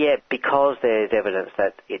 Yeah, because there's evidence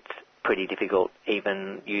that it's pretty difficult,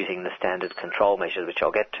 even using the standard control measures, which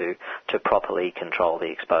I'll get to properly control the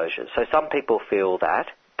exposures. So some people feel that,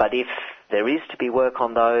 but if there is to be work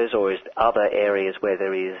on those, or is other areas where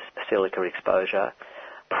there is silica exposure,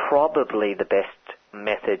 probably the best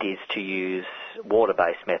method is to use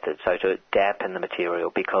water-based methods, so to dampen the material,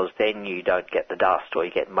 because then you don't get the dust, or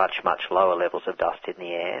you get much, much lower levels of dust in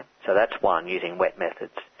the air. So that's one, using wet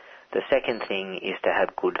methods. The second thing is to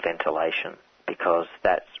have good ventilation, because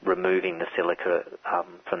that's removing the silica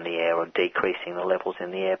from the air or decreasing the levels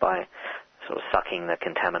in the air by sort of sucking the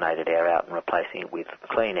contaminated air out and replacing it with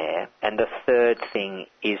clean air. And the third thing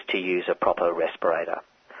is to use a proper respirator.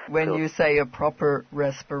 When you say a proper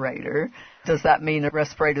respirator, does that mean a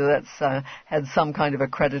respirator that's had some kind of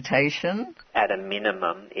accreditation? At a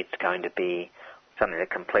minimum, it's going to be something that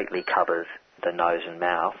completely covers the nose and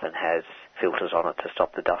mouth and has filters on it to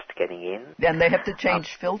stop the dust getting in. And they have to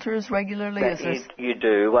change filters regularly? You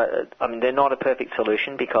do. I mean, they're not a perfect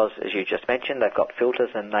solution because, as you just mentioned, they've got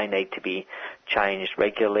filters and they need to be changed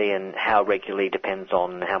regularly, and how regularly depends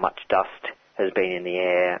on how much dust has been in the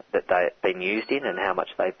air that they've been used in and how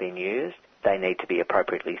much they've been used. They need to be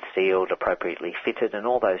appropriately sealed, appropriately fitted, and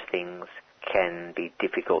all those things can be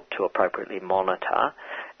difficult to appropriately monitor.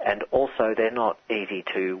 And also, they're not easy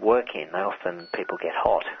to work in. People get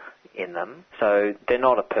hot in them. So they're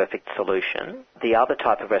not a perfect solution. The other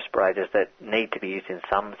type of respirators that need to be used in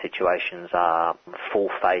some situations are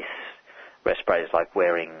full-face respirators, like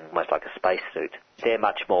wearing almost like a spacesuit. They're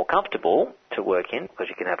much more comfortable to work in because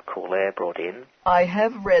you can have cool air brought in. I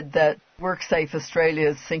have read that WorkSafe Australia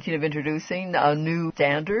is thinking of introducing a new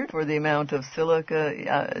standard for the amount of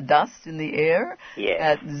silica dust in the air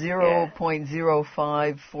at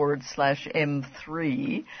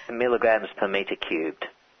 0.05/M3. Milligrams per metre cubed.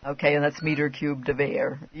 Okay, and that's meter cubed of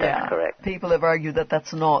air. That's correct. People have argued that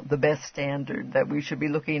that's not the best standard, that we should be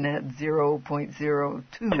looking at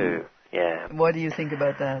 0.02. Yeah. What do you think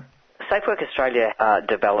about that? Safe Work Australia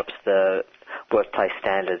develops the workplace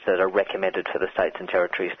standards that are recommended for the states and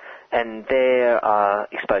territories, and there are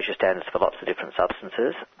exposure standards for lots of different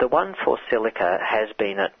substances. The one for silica has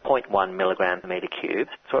been at 0.1 milligram per metre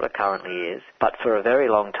cubed, sort of currently is, but for a very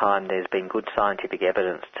long time there's been good scientific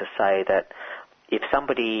evidence to say that if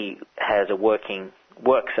somebody has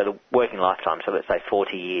works at a working lifetime, so let's say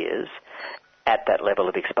 40 years, at that level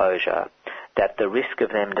of exposure, that the risk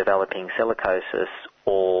of them developing silicosis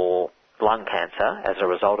or lung cancer as a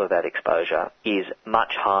result of that exposure is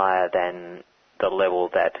much higher than the level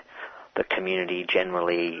that the community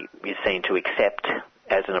generally is seen to accept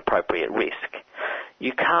as an appropriate risk.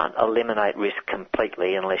 You can't eliminate risk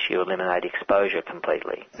completely unless you eliminate exposure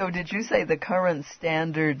completely. So did you say the current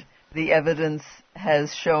standard, the evidence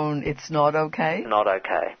has shown it's not okay? Not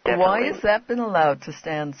okay, definitely. Why has that been allowed to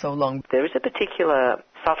stand so long? There is a particular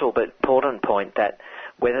subtle but important point that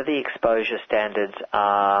whether the exposure standards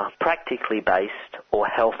are practically based or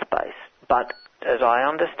health-based. But as I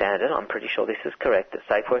understand it, I'm pretty sure this is correct, that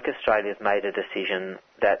Safe Work Australia has made a decision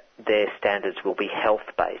that their standards will be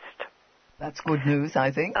health-based. That's good news,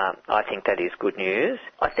 I think. I think that is good news.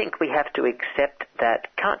 I think we have to accept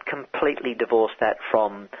that, can't completely divorce that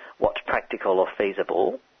from what's practical or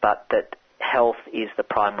feasible, but that health is the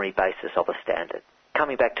primary basis of a standard.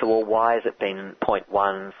 Coming back to, well, why has it been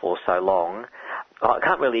 0.1 for so long? I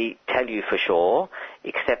can't really tell you for sure,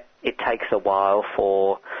 except it takes a while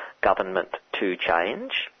for government to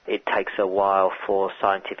change. It takes a while for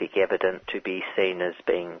scientific evidence to be seen as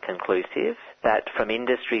being conclusive. That from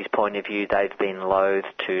industry's point of view, they've been loath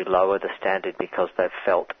to lower the standard because they've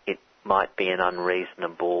felt it might be an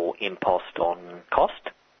unreasonable impost on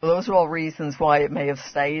cost. Well, those are all reasons why it may have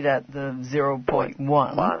stayed at the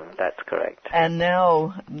 0.1. That's correct. And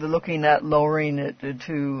now they're looking at lowering it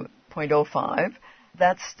to 0.05.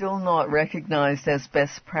 that's still not recognized as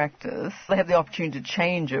best practice. They have the opportunity to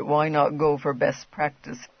change it. Why not go for best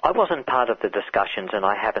practice? I wasn't part of the discussions and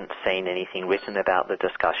I haven't seen anything written about the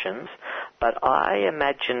discussions, but I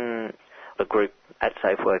imagine the group at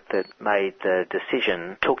SafeWork that made the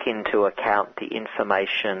decision took into account the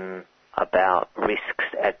information about risks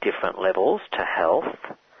at different levels to health,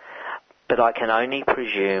 but I can only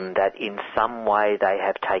presume that in some way they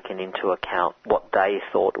have taken into account what they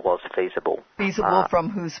thought was feasible. Feasible from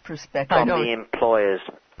whose perspective? From the employers.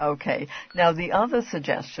 Okay. Now, the other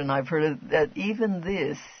suggestion I've heard is that even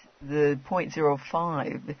this, the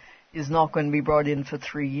 0.05, is not going to be brought in for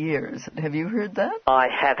 3 years. Have you heard that? I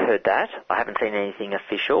have heard that. I haven't seen anything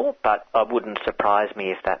official, but it wouldn't surprise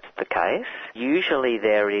me if that's the case. Usually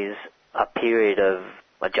there is a period of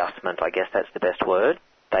adjustment, I guess that's the best word.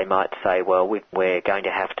 They might say, well, we're going to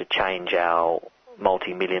have to change our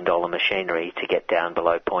multi-million-dollar machinery to get down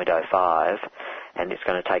below 0.05, and it's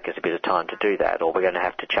going to take us a bit of time to do that. Or we're going to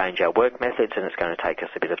have to change our work methods, and it's going to take us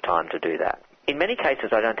a bit of time to do that. In many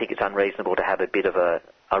cases, I don't think it's unreasonable to have a bit of a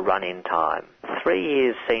run-in time. 3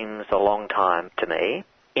 years seems a long time to me.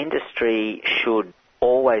 Industry should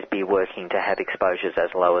always be working to have exposures as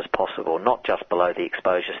low as possible, not just below the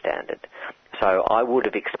exposure standard. So I would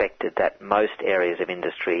have expected that most areas of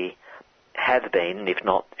industry have been, and if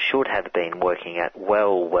not, should have been working at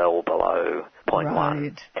well below 0.1.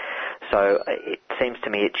 Right. So it seems to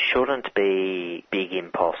me it shouldn't be big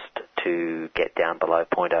impost to get down below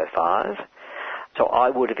 0.05. So I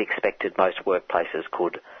would have expected most workplaces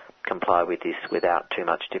could comply with this without too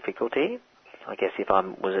much difficulty. I guess if I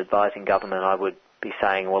was advising government, I would be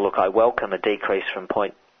saying, well, look, I welcome a decrease from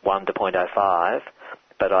 0.1 to 0.05,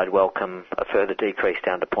 but I'd welcome a further decrease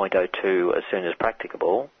down to 0.02 as soon as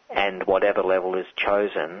practicable, and whatever level is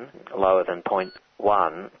chosen, lower than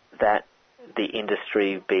 0.1, that the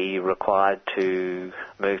industry be required to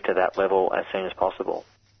move to that level as soon as possible.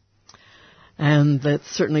 And that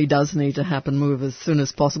certainly does need to happen, move as soon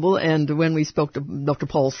as possible. And when we spoke to Dr.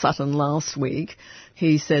 Paul Sutton last week,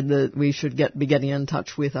 he said that we should be getting in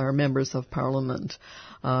touch with our members of Parliament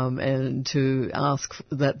and to ask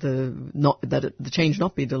that the change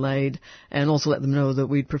not be delayed, and also let them know that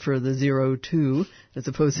we'd prefer the 0.2 as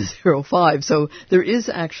opposed to 0.5. So there is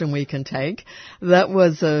action we can take. That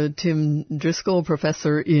was Tim Driscoll,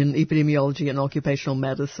 professor in epidemiology and occupational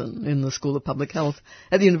medicine in the School of Public Health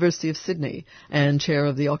at the University of Sydney, and chair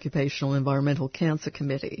of the Occupational Environmental Cancer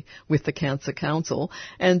Committee with the Cancer Council.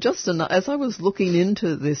 And just as I was looking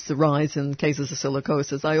into this rise in cases of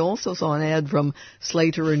silicosis, I also saw an ad from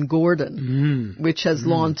Slater and Gordon, which has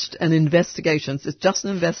launched an investigation. It's just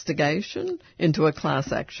an investigation into a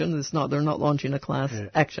class action. They're not launching a class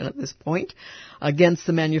action at this point against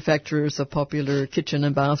the manufacturers of popular kitchen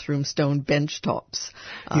and bathroom stone bench tops.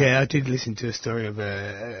 I did listen to a story of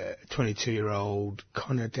a 22-year-old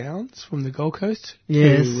Connor Downs from the Gold Coast who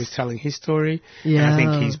was telling his story. Yeah. And I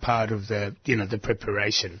think he's part of the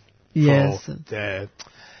preparation for the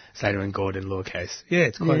Slater and Gordon law case. Yeah,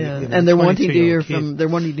 it's quite. And they're wanting to hear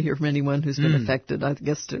from anyone who's been affected, I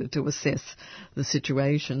guess, to assess the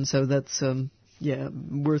situation. So that's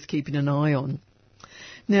worth keeping an eye on.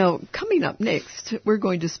 Now, coming up next, we're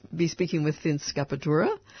going to be speaking with Vince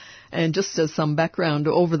Scapatura. And just as some background,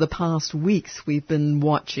 over the past weeks we've been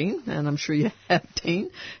watching, and I'm sure you have,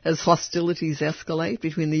 Dean, as hostilities escalate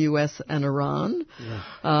between the U.S. and Iran.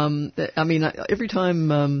 Yeah. Every time,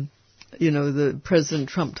 the President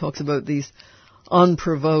Trump talks about these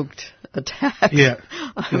unprovoked attacks. Yeah.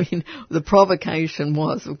 The provocation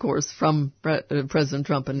was, of course, from President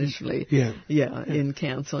Trump initially. In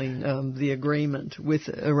cancelling the agreement with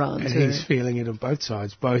Iran. And he's feeling it on both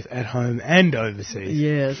sides, both at home and overseas.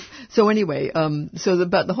 Yes. So anyway, but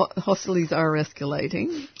the hostilities are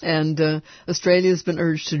escalating, and Australia's been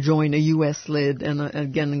urged to join a U.S.-led, and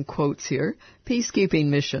again in quotes here, peacekeeping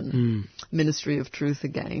mission, Ministry of Truth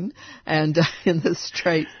again, and in the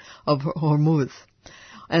Strait of Hormuz.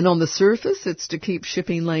 And on the surface, it's to keep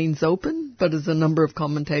shipping lanes open, but as a number of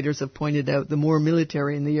commentators have pointed out, the more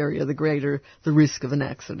military in the area, the greater the risk of an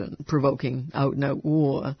accident, provoking out-and-out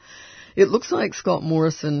war. It looks like Scott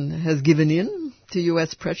Morrison has given in to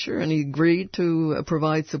U.S. pressure, and he agreed to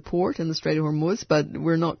provide support in the Strait of Hormuz, but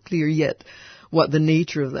we're not clear yet what the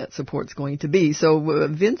nature of that support's going to be. So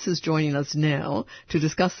Vince is joining us now to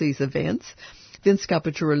discuss these events. Vince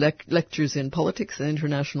Scapatura lectures in politics and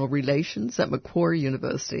international relations at Macquarie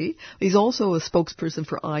University. He's also a spokesperson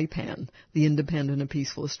for IPAN, the Independent and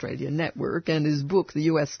Peaceful Australia Network, and his book, The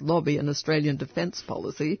U.S. Lobby and Australian Defence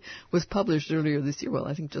Policy, was published earlier this year,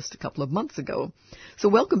 I think just a couple of months ago. So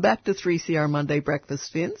welcome back to 3CR Monday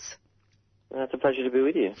Breakfast, Vince. It's a pleasure to be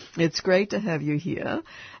with you. It's great to have you here.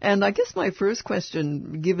 And I guess my first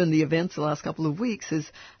question, given the events the last couple of weeks,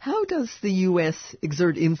 is how does the U.S.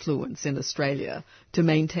 exert influence in Australia to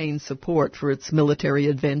maintain support for its military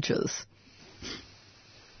adventures?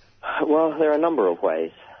 Well, there are a number of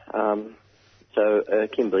ways. Kim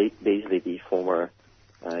Beazley, the former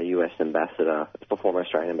U.S. ambassador, former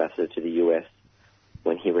Australian ambassador to the U.S.,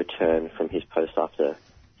 when he returned from his post after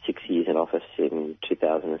 6 years in office in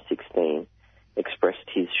 2016, expressed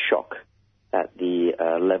his shock at the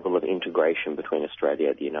level of integration between Australia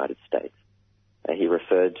and the United States. He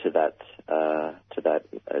referred to that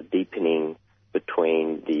deepening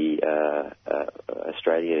between the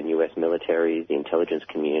Australian and U.S. military, the intelligence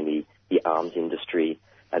community, the arms industry,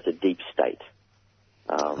 as a deep state.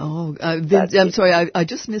 I'm sorry, I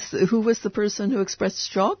just missed. Who was the person who expressed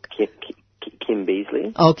shock? Kim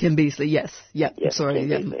Beazley. Oh, Kim Beazley, yes. Yep. Yes, sorry. Kim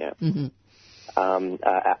Beazley, yeah. Mm-hmm.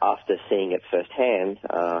 After seeing it firsthand,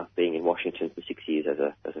 being in Washington for 6 years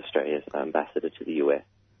as Australia's ambassador to the US.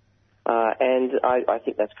 And I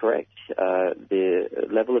think that's correct. The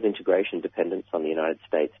level of integration dependence on the United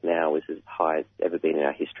States now is as high as it's ever been in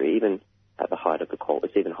our history, even at the height of the Cold.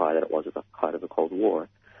 It's even higher than it was at the height of the Cold War.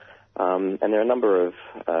 And there are a number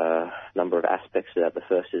of aspects to that. The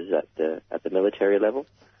first is at the military level.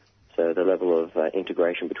 So the level of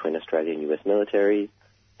integration between Australia and US military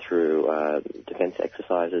through defense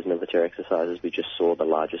exercises, military exercises. We just saw the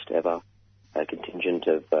largest ever contingent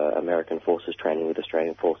of American forces training with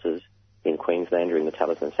Australian forces in Queensland during the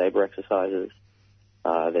Talisman Sabre exercises.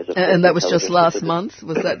 And that was just last month?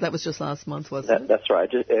 That was just last month, wasn't it? That's right.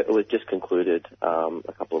 It was just concluded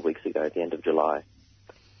a couple of weeks ago at the end of July.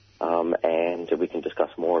 And we can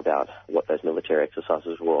discuss more about what those military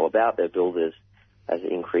exercises were all about. They're billed as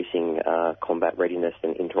increasing combat readiness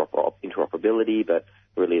and interoperability, but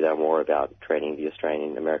really they're more about training the Australian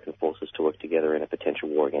and American forces to work together in a potential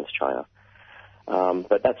war against China.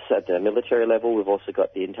 But that's at the military level. We've also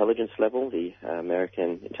got the intelligence level, the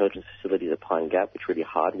American intelligence facilities at Pine Gap, which really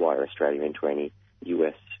hardwire Australia into any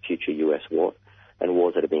future US war, and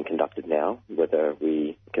wars that are being conducted now, whether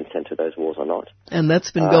we consent to those wars or not. And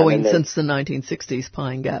that's been going since the 1960s,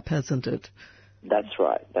 Pine Gap, hasn't it? That's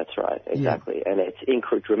right, exactly. Yeah. And it's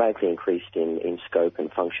dramatically increased in scope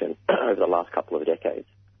and function over the last couple of decades,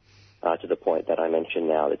 to the point that I mentioned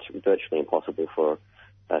now it's virtually impossible for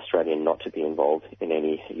Australia not to be involved in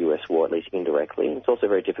any US war, at least indirectly. It's also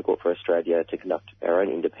very difficult for Australia to conduct our own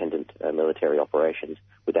independent military operations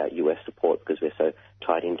without US support because we're so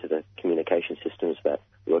tied into the communication systems that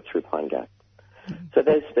work through Pine Gap. Mm-hmm. So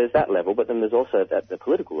there's that level, but then there's also at the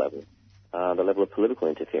political level, the level of political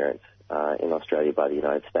interference in Australia by the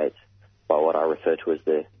United States, by what I refer to as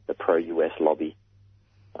the pro-US lobby,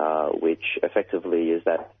 which effectively is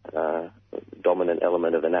that dominant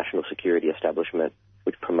element of the national security establishment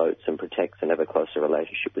which promotes and protects an ever closer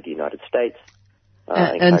relationship with the United States.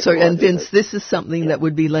 And Vince, this is something that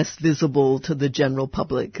would be less visible to the general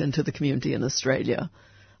public and to the community in Australia,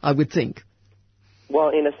 I would think. Well,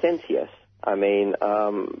 in a sense, yes. I mean,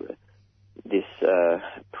 this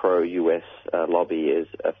pro-US lobby is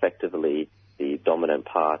effectively the dominant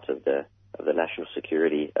part of the national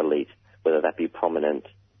security elite, whether that be prominent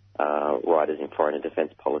writers in foreign and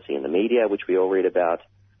defense policy in the media, which we all read about,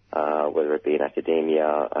 whether it be in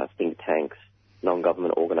academia, think tanks,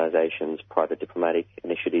 non-government organizations, private diplomatic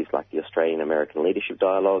initiatives like the Australian-American Leadership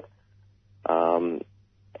Dialogue. And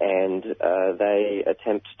they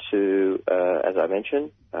attempt to, as I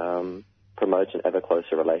mentioned, promote an ever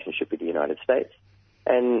closer relationship with the United States.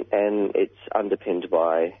 And it's underpinned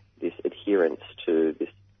by this adherence to this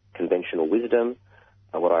conventional wisdom,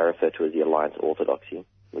 what I refer to as the alliance orthodoxy,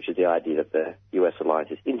 which is the idea that the U.S. alliance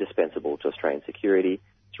is indispensable to Australian security.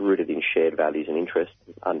 It's rooted in shared values and interests,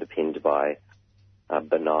 underpinned by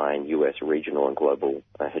benign U.S. regional and global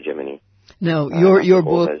hegemony. Now, your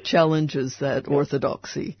book challenges that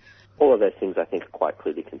orthodoxy. All of those things, I think, are quite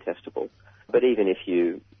clearly contestable. But even if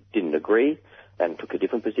you didn't agree and took a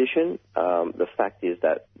different position, the fact is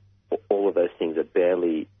that all of those things are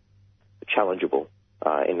barely challengeable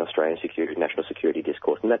in Australian national security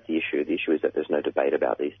discourse, and that's the issue. The issue is that there's no debate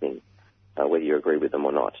about these things, whether you agree with them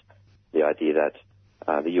or not. The idea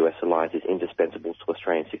that the U.S. alliance is indispensable to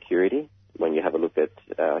Australian security. When you have a look at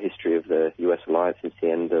history of the U.S. alliance since the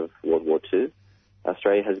end of World War II,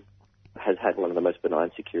 Australia has had one of the most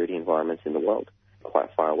benign security environments in the world, quite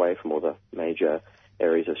far away from all the major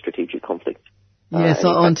areas of strategic conflict. Yes,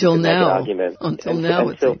 until now. Yes, until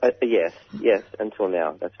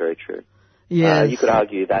now. That's very true. Yes. You could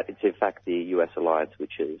argue that it's in fact the U.S. alliance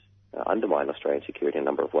which has undermined Australian security in a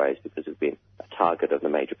number of ways because we've been a target of the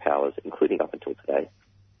major powers, including up until today,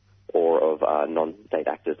 or of non-state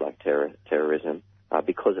actors like terrorism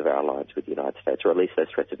because of our alliance with the United States, or at least those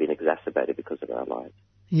threats have been exacerbated because of our alliance.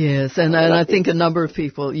 Yes, and I think a number of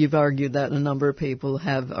people, you've argued that, and a number of people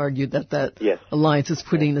have argued that yes. alliance is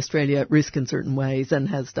putting Australia at risk in certain ways, and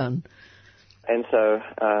has done. And so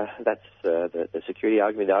that's the security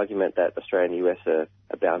argument, the argument that Australia and the US are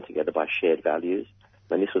bound together by shared values.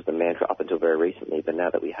 I mean, this was the mantra up until very recently, but now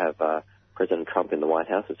that we have President Trump in the White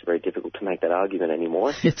House, it's very difficult to make that argument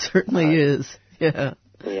anymore. It certainly is, yeah.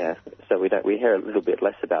 Yeah, so we hear a little bit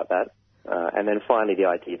less about that. And then finally, the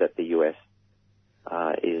idea that the US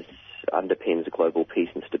underpins global peace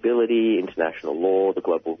and stability, international law, the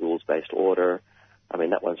global rules-based order. I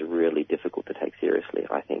mean, that one's really difficult to take seriously,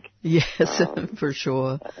 I think. Yes, for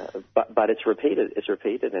sure. But it's repeated,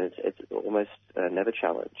 and it's almost never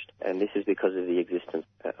challenged. And this is because of the existence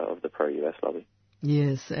of the pro-US lobby.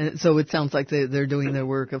 Yes, and so it sounds like they're doing their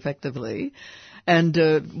work effectively. And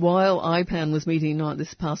while IPAN was meeting not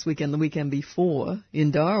this past weekend, the weekend before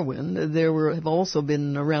in Darwin, there have also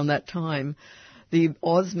been around that time the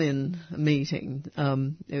AUSMIN meeting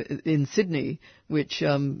in Sydney, which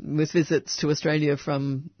with visits to Australia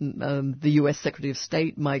from the U.S. Secretary of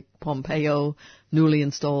State Mike Pompeo, newly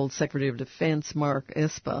installed Secretary of Defense Mark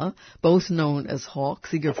Esper, both known as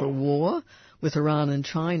hawks, eager for war with Iran and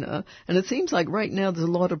China. And it seems like right now there's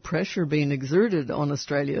a lot of pressure being exerted on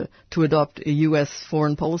Australia to adopt a U.S.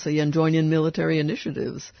 foreign policy and join in military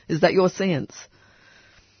initiatives. Is that your sense?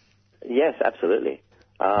 Yes, absolutely.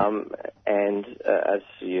 And as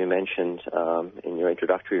you mentioned in your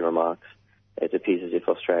introductory remarks, it appears as if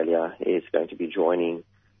Australia is going to be joining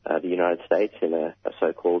the United States in a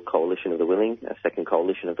so-called coalition of the willing, a second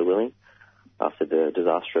coalition of the willing, after the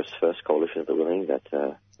disastrous first coalition of the willing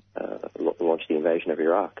that launched the invasion of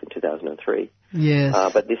Iraq in 2003.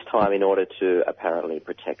 Yes. But this time in order to apparently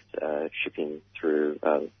protect shipping through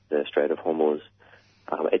the Strait of Hormuz.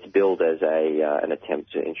 It's billed as an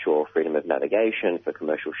attempt to ensure freedom of navigation for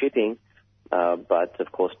commercial shipping, but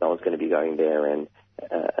of course no one's going to be going there and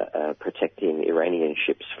protecting Iranian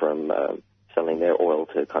ships from selling their oil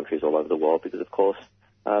to countries all over the world because, of course,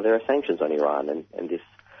 there are sanctions on Iran, and this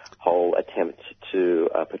whole attempt to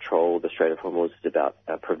patrol the Strait of Hormuz is about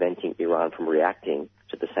preventing Iran from reacting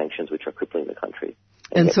to the sanctions which are crippling the country.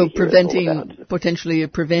 And so potentially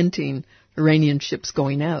preventing Iranian ships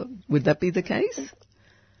going out. Would that be the case?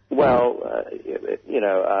 Well,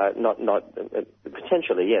 not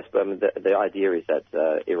potentially, yes. But I mean, the idea is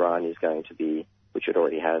that Iran is going to be, which it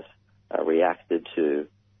already has, reacted to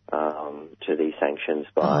these sanctions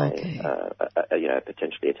by,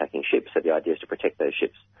 potentially attacking ships. So the idea is to protect those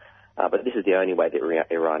ships. But this is the only way that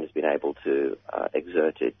Iran has been able to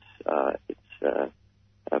exert its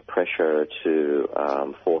pressure to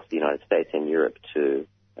force the United States and Europe to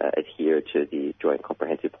adhere to the Joint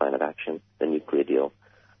Comprehensive Plan of Action, the nuclear deal.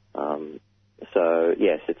 So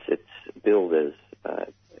yes, it's billed as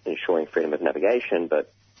ensuring freedom of navigation,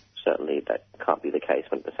 but certainly that can't be the case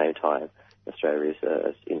when at the same time Australia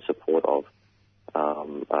is in support of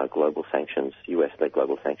global sanctions, US-led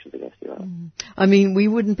global sanctions against Iran. I mean, we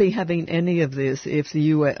wouldn't be having any of this if the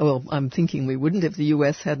US, well, I'm thinking we wouldn't if the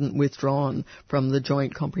US hadn't withdrawn from the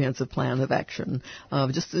Joint Comprehensive Plan of Action. How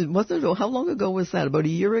long ago was that? About a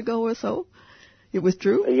year ago or so? It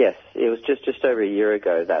withdrew? Yes, it was just over a year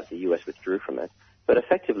ago that the U.S. withdrew from it. But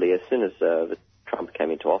effectively, as soon as Trump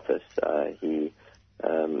came into office, he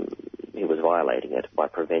was violating it by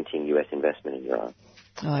preventing U.S. investment in Iran.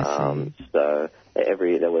 I see. So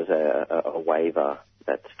there was a waiver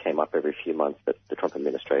that came up every few months that the Trump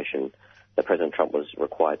administration, that President Trump was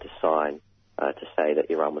required to sign to say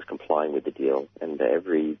that Iran was complying with the deal. And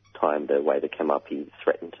every time the waiver came up, he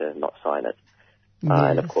threatened to not sign it. Yes.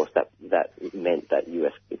 And of course, that meant that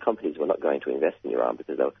U.S. companies were not going to invest in Iran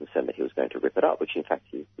because they were concerned that he was going to rip it up, which in fact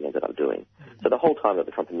he ended up doing. So the whole time that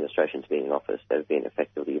the Trump administration's been in office, they've been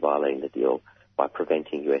effectively violating the deal by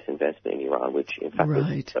preventing U.S. investment in Iran, which in fact was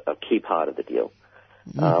a key part of the deal.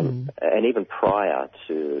 And even prior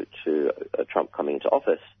to Trump coming into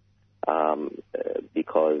office,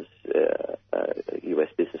 because U.S.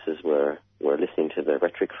 businesses were listening to the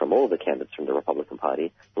rhetoric from all the candidates from the Republican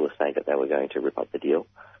Party who were saying that they were going to rip up the deal,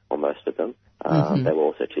 or most of them. They were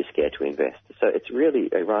also too scared to invest. So it's really,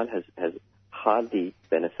 Iran has hardly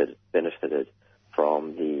benefited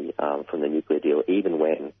from the nuclear deal, even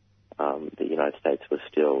when the United States was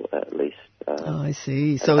still at least I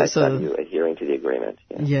see. So adhering to the agreement.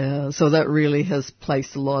 Yeah, so that really has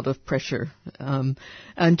placed a lot of pressure. And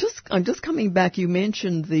I'm just coming back. You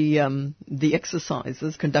mentioned the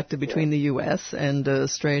exercises conducted between the U.S. and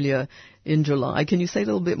Australia in July. Can you say a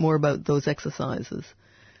little bit more about those exercises?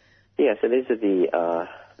 Yeah, so these are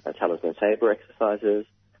Talisman Sabre exercises.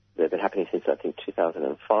 They've been happening since, I think,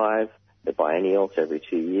 2005. They're biennial, so every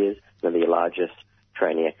 2 years. They're the largest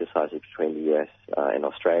training exercises between the US and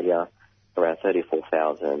Australia. Around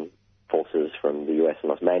 34,000 forces from the US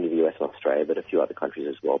and mainly the US and Australia, but a few other countries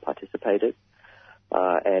as well participated.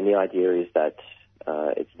 And the idea is that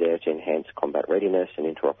it's there to enhance combat readiness and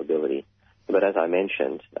interoperability. But as I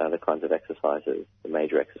mentioned, the kinds of exercises, the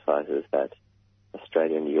major exercises that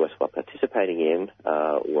Australia and the US were participating in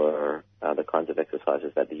were the kinds of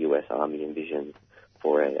exercises that the US Army envisioned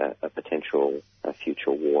for a potential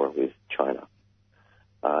future war with China.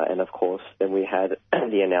 And of course, then we had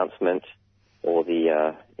the announcement or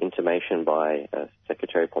the intimation by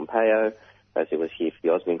Secretary Pompeo as he was here for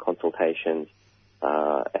the Osming consultations,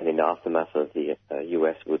 and in the aftermath of the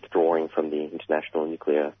US withdrawing from the International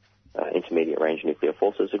Intermediate Range Nuclear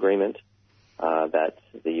Forces Agreement, that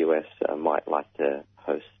the US might like to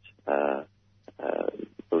host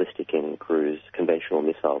ballistic and cruise conventional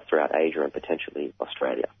missiles throughout Asia and potentially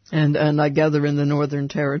Australia. And I gather in the Northern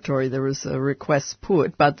Territory there was a request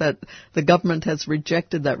put, but that the government has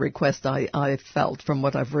rejected that request, I felt, from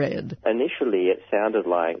what I've read. Initially, it sounded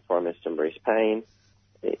like Foreign Minister Marise Payne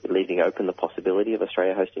leaving open the possibility of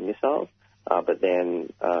Australia hosting missiles, but then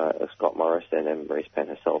Scott Morrison and Marise Payne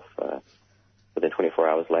herself, within 24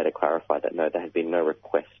 hours later, clarified that no, there had been no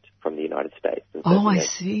request from the United States. And so, I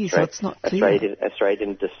see. So it's not clear. Australia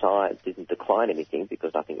didn't decline anything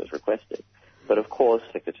because nothing was requested. But of course,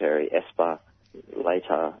 Secretary Esper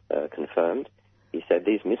later confirmed. He said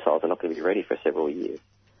these missiles are not going to be ready for several years,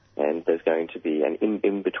 and there's going to be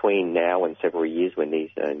in between now and several years when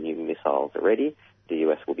these new missiles are ready. The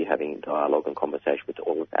US will be having dialogue and conversation with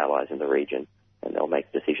all its allies in the region, and they'll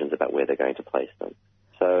make decisions about where they're going to place them.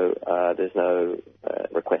 So there's no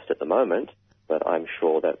request at the moment, but I'm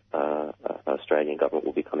sure that Australian government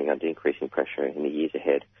will be coming under increasing pressure in the years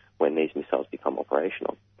ahead when these missiles become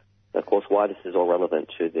operational. And of course, why this is all relevant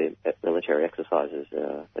to the military exercises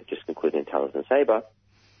that just concluded in Talisman Sabre,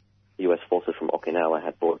 the US forces from Okinawa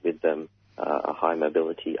had brought with them a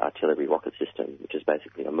high-mobility artillery rocket system, which is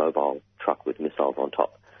basically a mobile truck with missiles on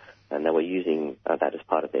top. And they were using that as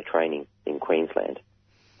part of their training in Queensland.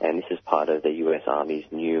 And this is part of the US Army's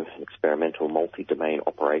new experimental multi-domain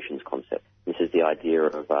operations concept. This is the idea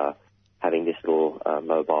of having this little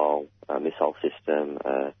mobile missile system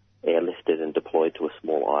airlifted and deployed to a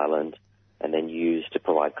small island and then used to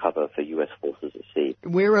provide cover for US forces at sea.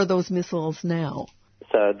 Where are those missiles now?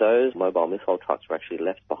 So those mobile missile trucks were actually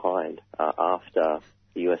left behind after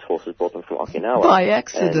the US forces brought them from Okinawa. By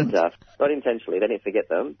accident. And, not intentionally. They didn't forget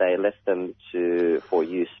them. They left them for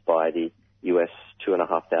use by the US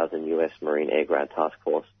 2,500 US Marine Air Ground Task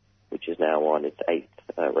Force, which is now on its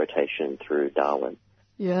 8th rotation through Darwin.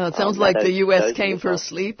 Yeah, it sounds like the US came for a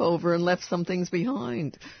sleepover and left some things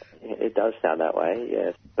behind. It does sound that way,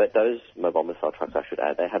 yes. But those mobile missile trucks, I should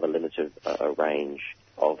add, they have a limited range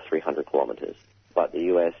of 300 kilometers. But the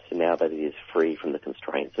US, now that it is free from the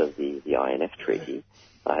constraints of the INF Treaty,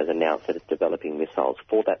 has announced that it's developing missiles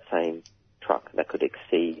for that same truck that could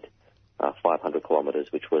exceed 500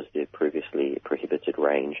 kilometers, which was the previously prohibited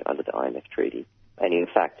range under the INF Treaty. And in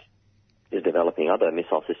fact, is developing other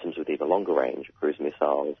missile systems with even longer range, cruise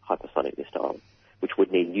missiles, hypersonic missiles, which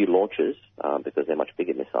would need new launches because they're much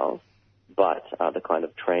bigger missiles. But the kind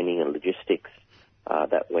of training and logistics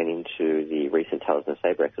that went into the recent Talisman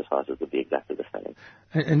Sabre exercises would be exactly the same.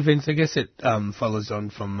 And Vince, I guess it follows on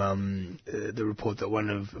from the report that one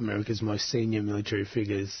of America's most senior military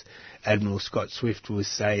figures, Admiral Scott Swift, was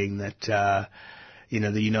saying that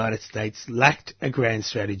the United States lacked a grand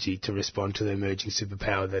strategy to respond to the emerging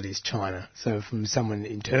superpower that is China. So from someone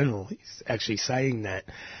internal, he's actually saying that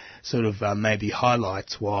sort of maybe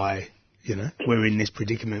highlights why we're in this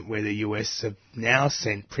predicament where the US have now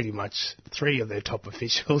sent pretty much 3 of their top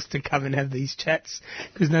officials to come and have these chats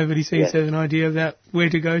because nobody seems to have an idea about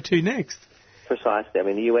where to go to next. Precisely. I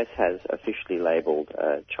mean, the US has officially labelled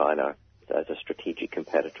China as a strategic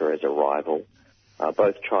competitor, as a rival,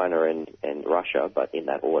 both China and Russia, but in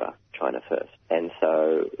that order, China first. And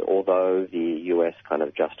so although the US kind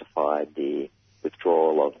of justified the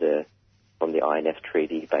withdrawal from the INF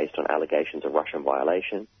Treaty based on allegations of Russian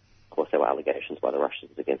violation, of course, there were allegations by the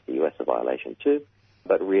Russians against the US of violation too,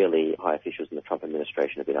 but really high officials in the Trump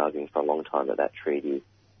administration have been arguing for a long time that treaty,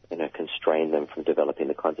 constrained them from developing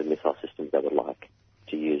the kinds of missile systems they would like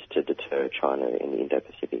to use to deter China in the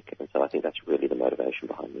Indo-Pacific. And so I think that's really the motivation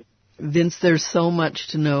behind it. Vince, there's so much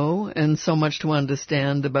to know and so much to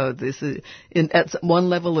understand about this. At one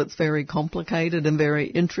level, it's very complicated and very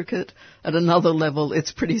intricate. At another level,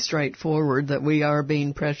 it's pretty straightforward that we are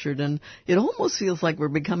being pressured, and it almost feels like we're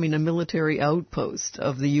becoming a military outpost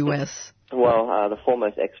of the U.S. Well, the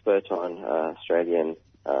foremost expert on Australian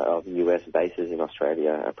of U.S. bases in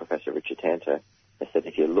Australia, Professor Richard Tanter, has said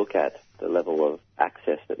if you look at the level of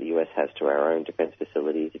access that the U.S. has to our own defence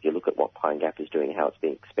facilities, if you look at what Pine Gap is doing, how it's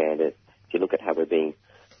being expanded, if you look at how we're being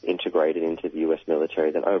integrated into the U.S.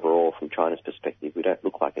 military, then overall, from China's perspective, we don't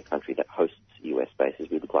look like a country that hosts U.S. bases.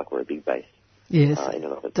 We look like we're a big base. Yes,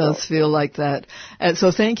 it does feel like that. And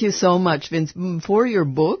so thank you so much, Vince, for your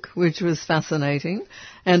book, which was fascinating,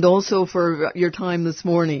 and also for your time this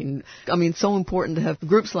morning. I mean, it's so important to have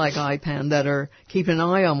groups like IPAN that are keeping an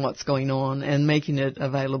eye on what's going on and making it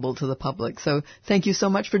available to the public. So thank you so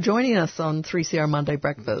much for joining us on 3CR Monday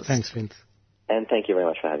Breakfast. Thanks, Vince. And thank you very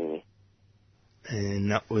much for having me.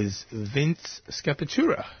 And that was Vince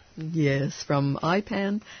Scapatura. Yes, from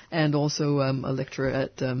IPAN, and also a lecturer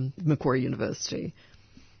at Macquarie University.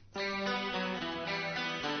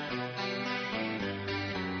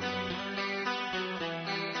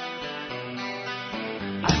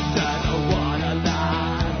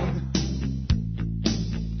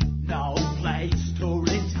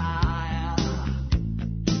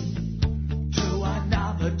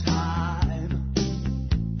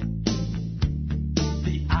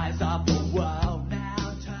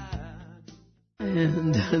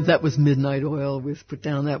 And that was Midnight Oil with Put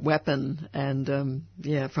Down That Weapon, and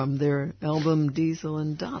from their album Diesel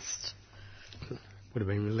and Dust. Would have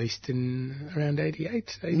been released in around 88,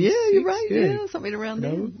 86. Yeah, you're right. Yeah, something around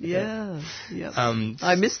then. Yeah.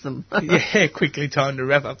 I miss them. Quickly time to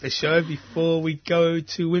wrap up the show before we go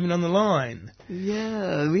to Women on the Line.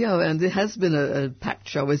 Yeah, and it has been a packed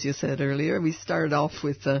show, as you said earlier. We started off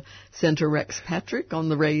with Senator Rex Patrick on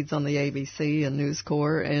the raids on the ABC and News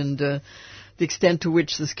Corps, and the extent to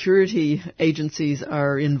which the security agencies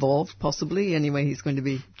are involved, possibly. Anyway, he's going to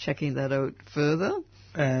be checking that out further.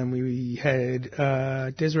 And we had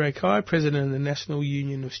Desiree Kai, President of the National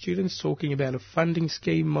Union of Students, talking about a funding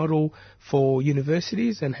scheme model for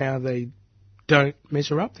universities and how they don't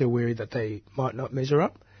measure up. They're worried that they might not measure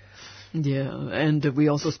up. Yeah, and we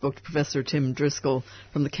also spoke to Professor Tim Driscoll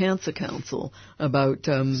from the Cancer Council about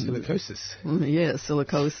silicosis. Yeah,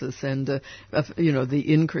 silicosis, and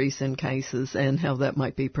the increase in cases and how that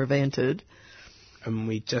might be prevented. And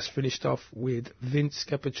we just finished off with Vince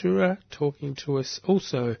Scapatura talking to us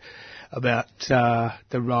also about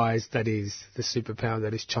the rise that is the superpower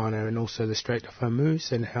that is China, and also the Strait of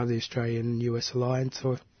Hormuz, and how the Australian-US alliance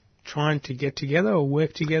are trying to get together or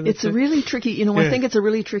work together. It's a really tricky, I think it's a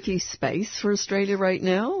really tricky space for Australia right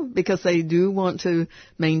now, because they do want to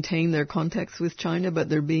maintain their contacts with China, but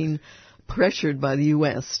they're being pressured by the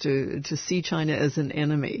U.S. to see China as an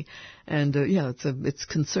enemy. And, it's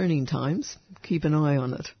concerning times. Keep an eye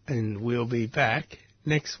on it. And we'll be back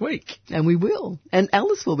next week. And we will. And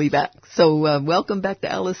Alice will be back. So welcome back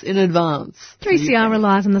to Alice in advance. 3CR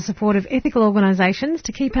relies on the support of ethical organisations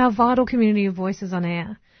to keep our vital community of voices on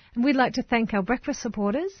air. And we'd like to thank our breakfast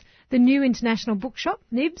supporters, the New International Bookshop,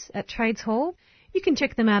 Nibs, at Trades Hall. You can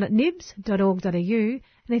check them out at nibs.org.au.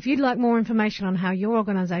 And if you'd like more information on how your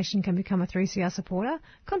organisation can become a 3CR supporter,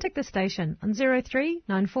 contact the station on 03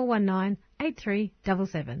 9419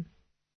 8377.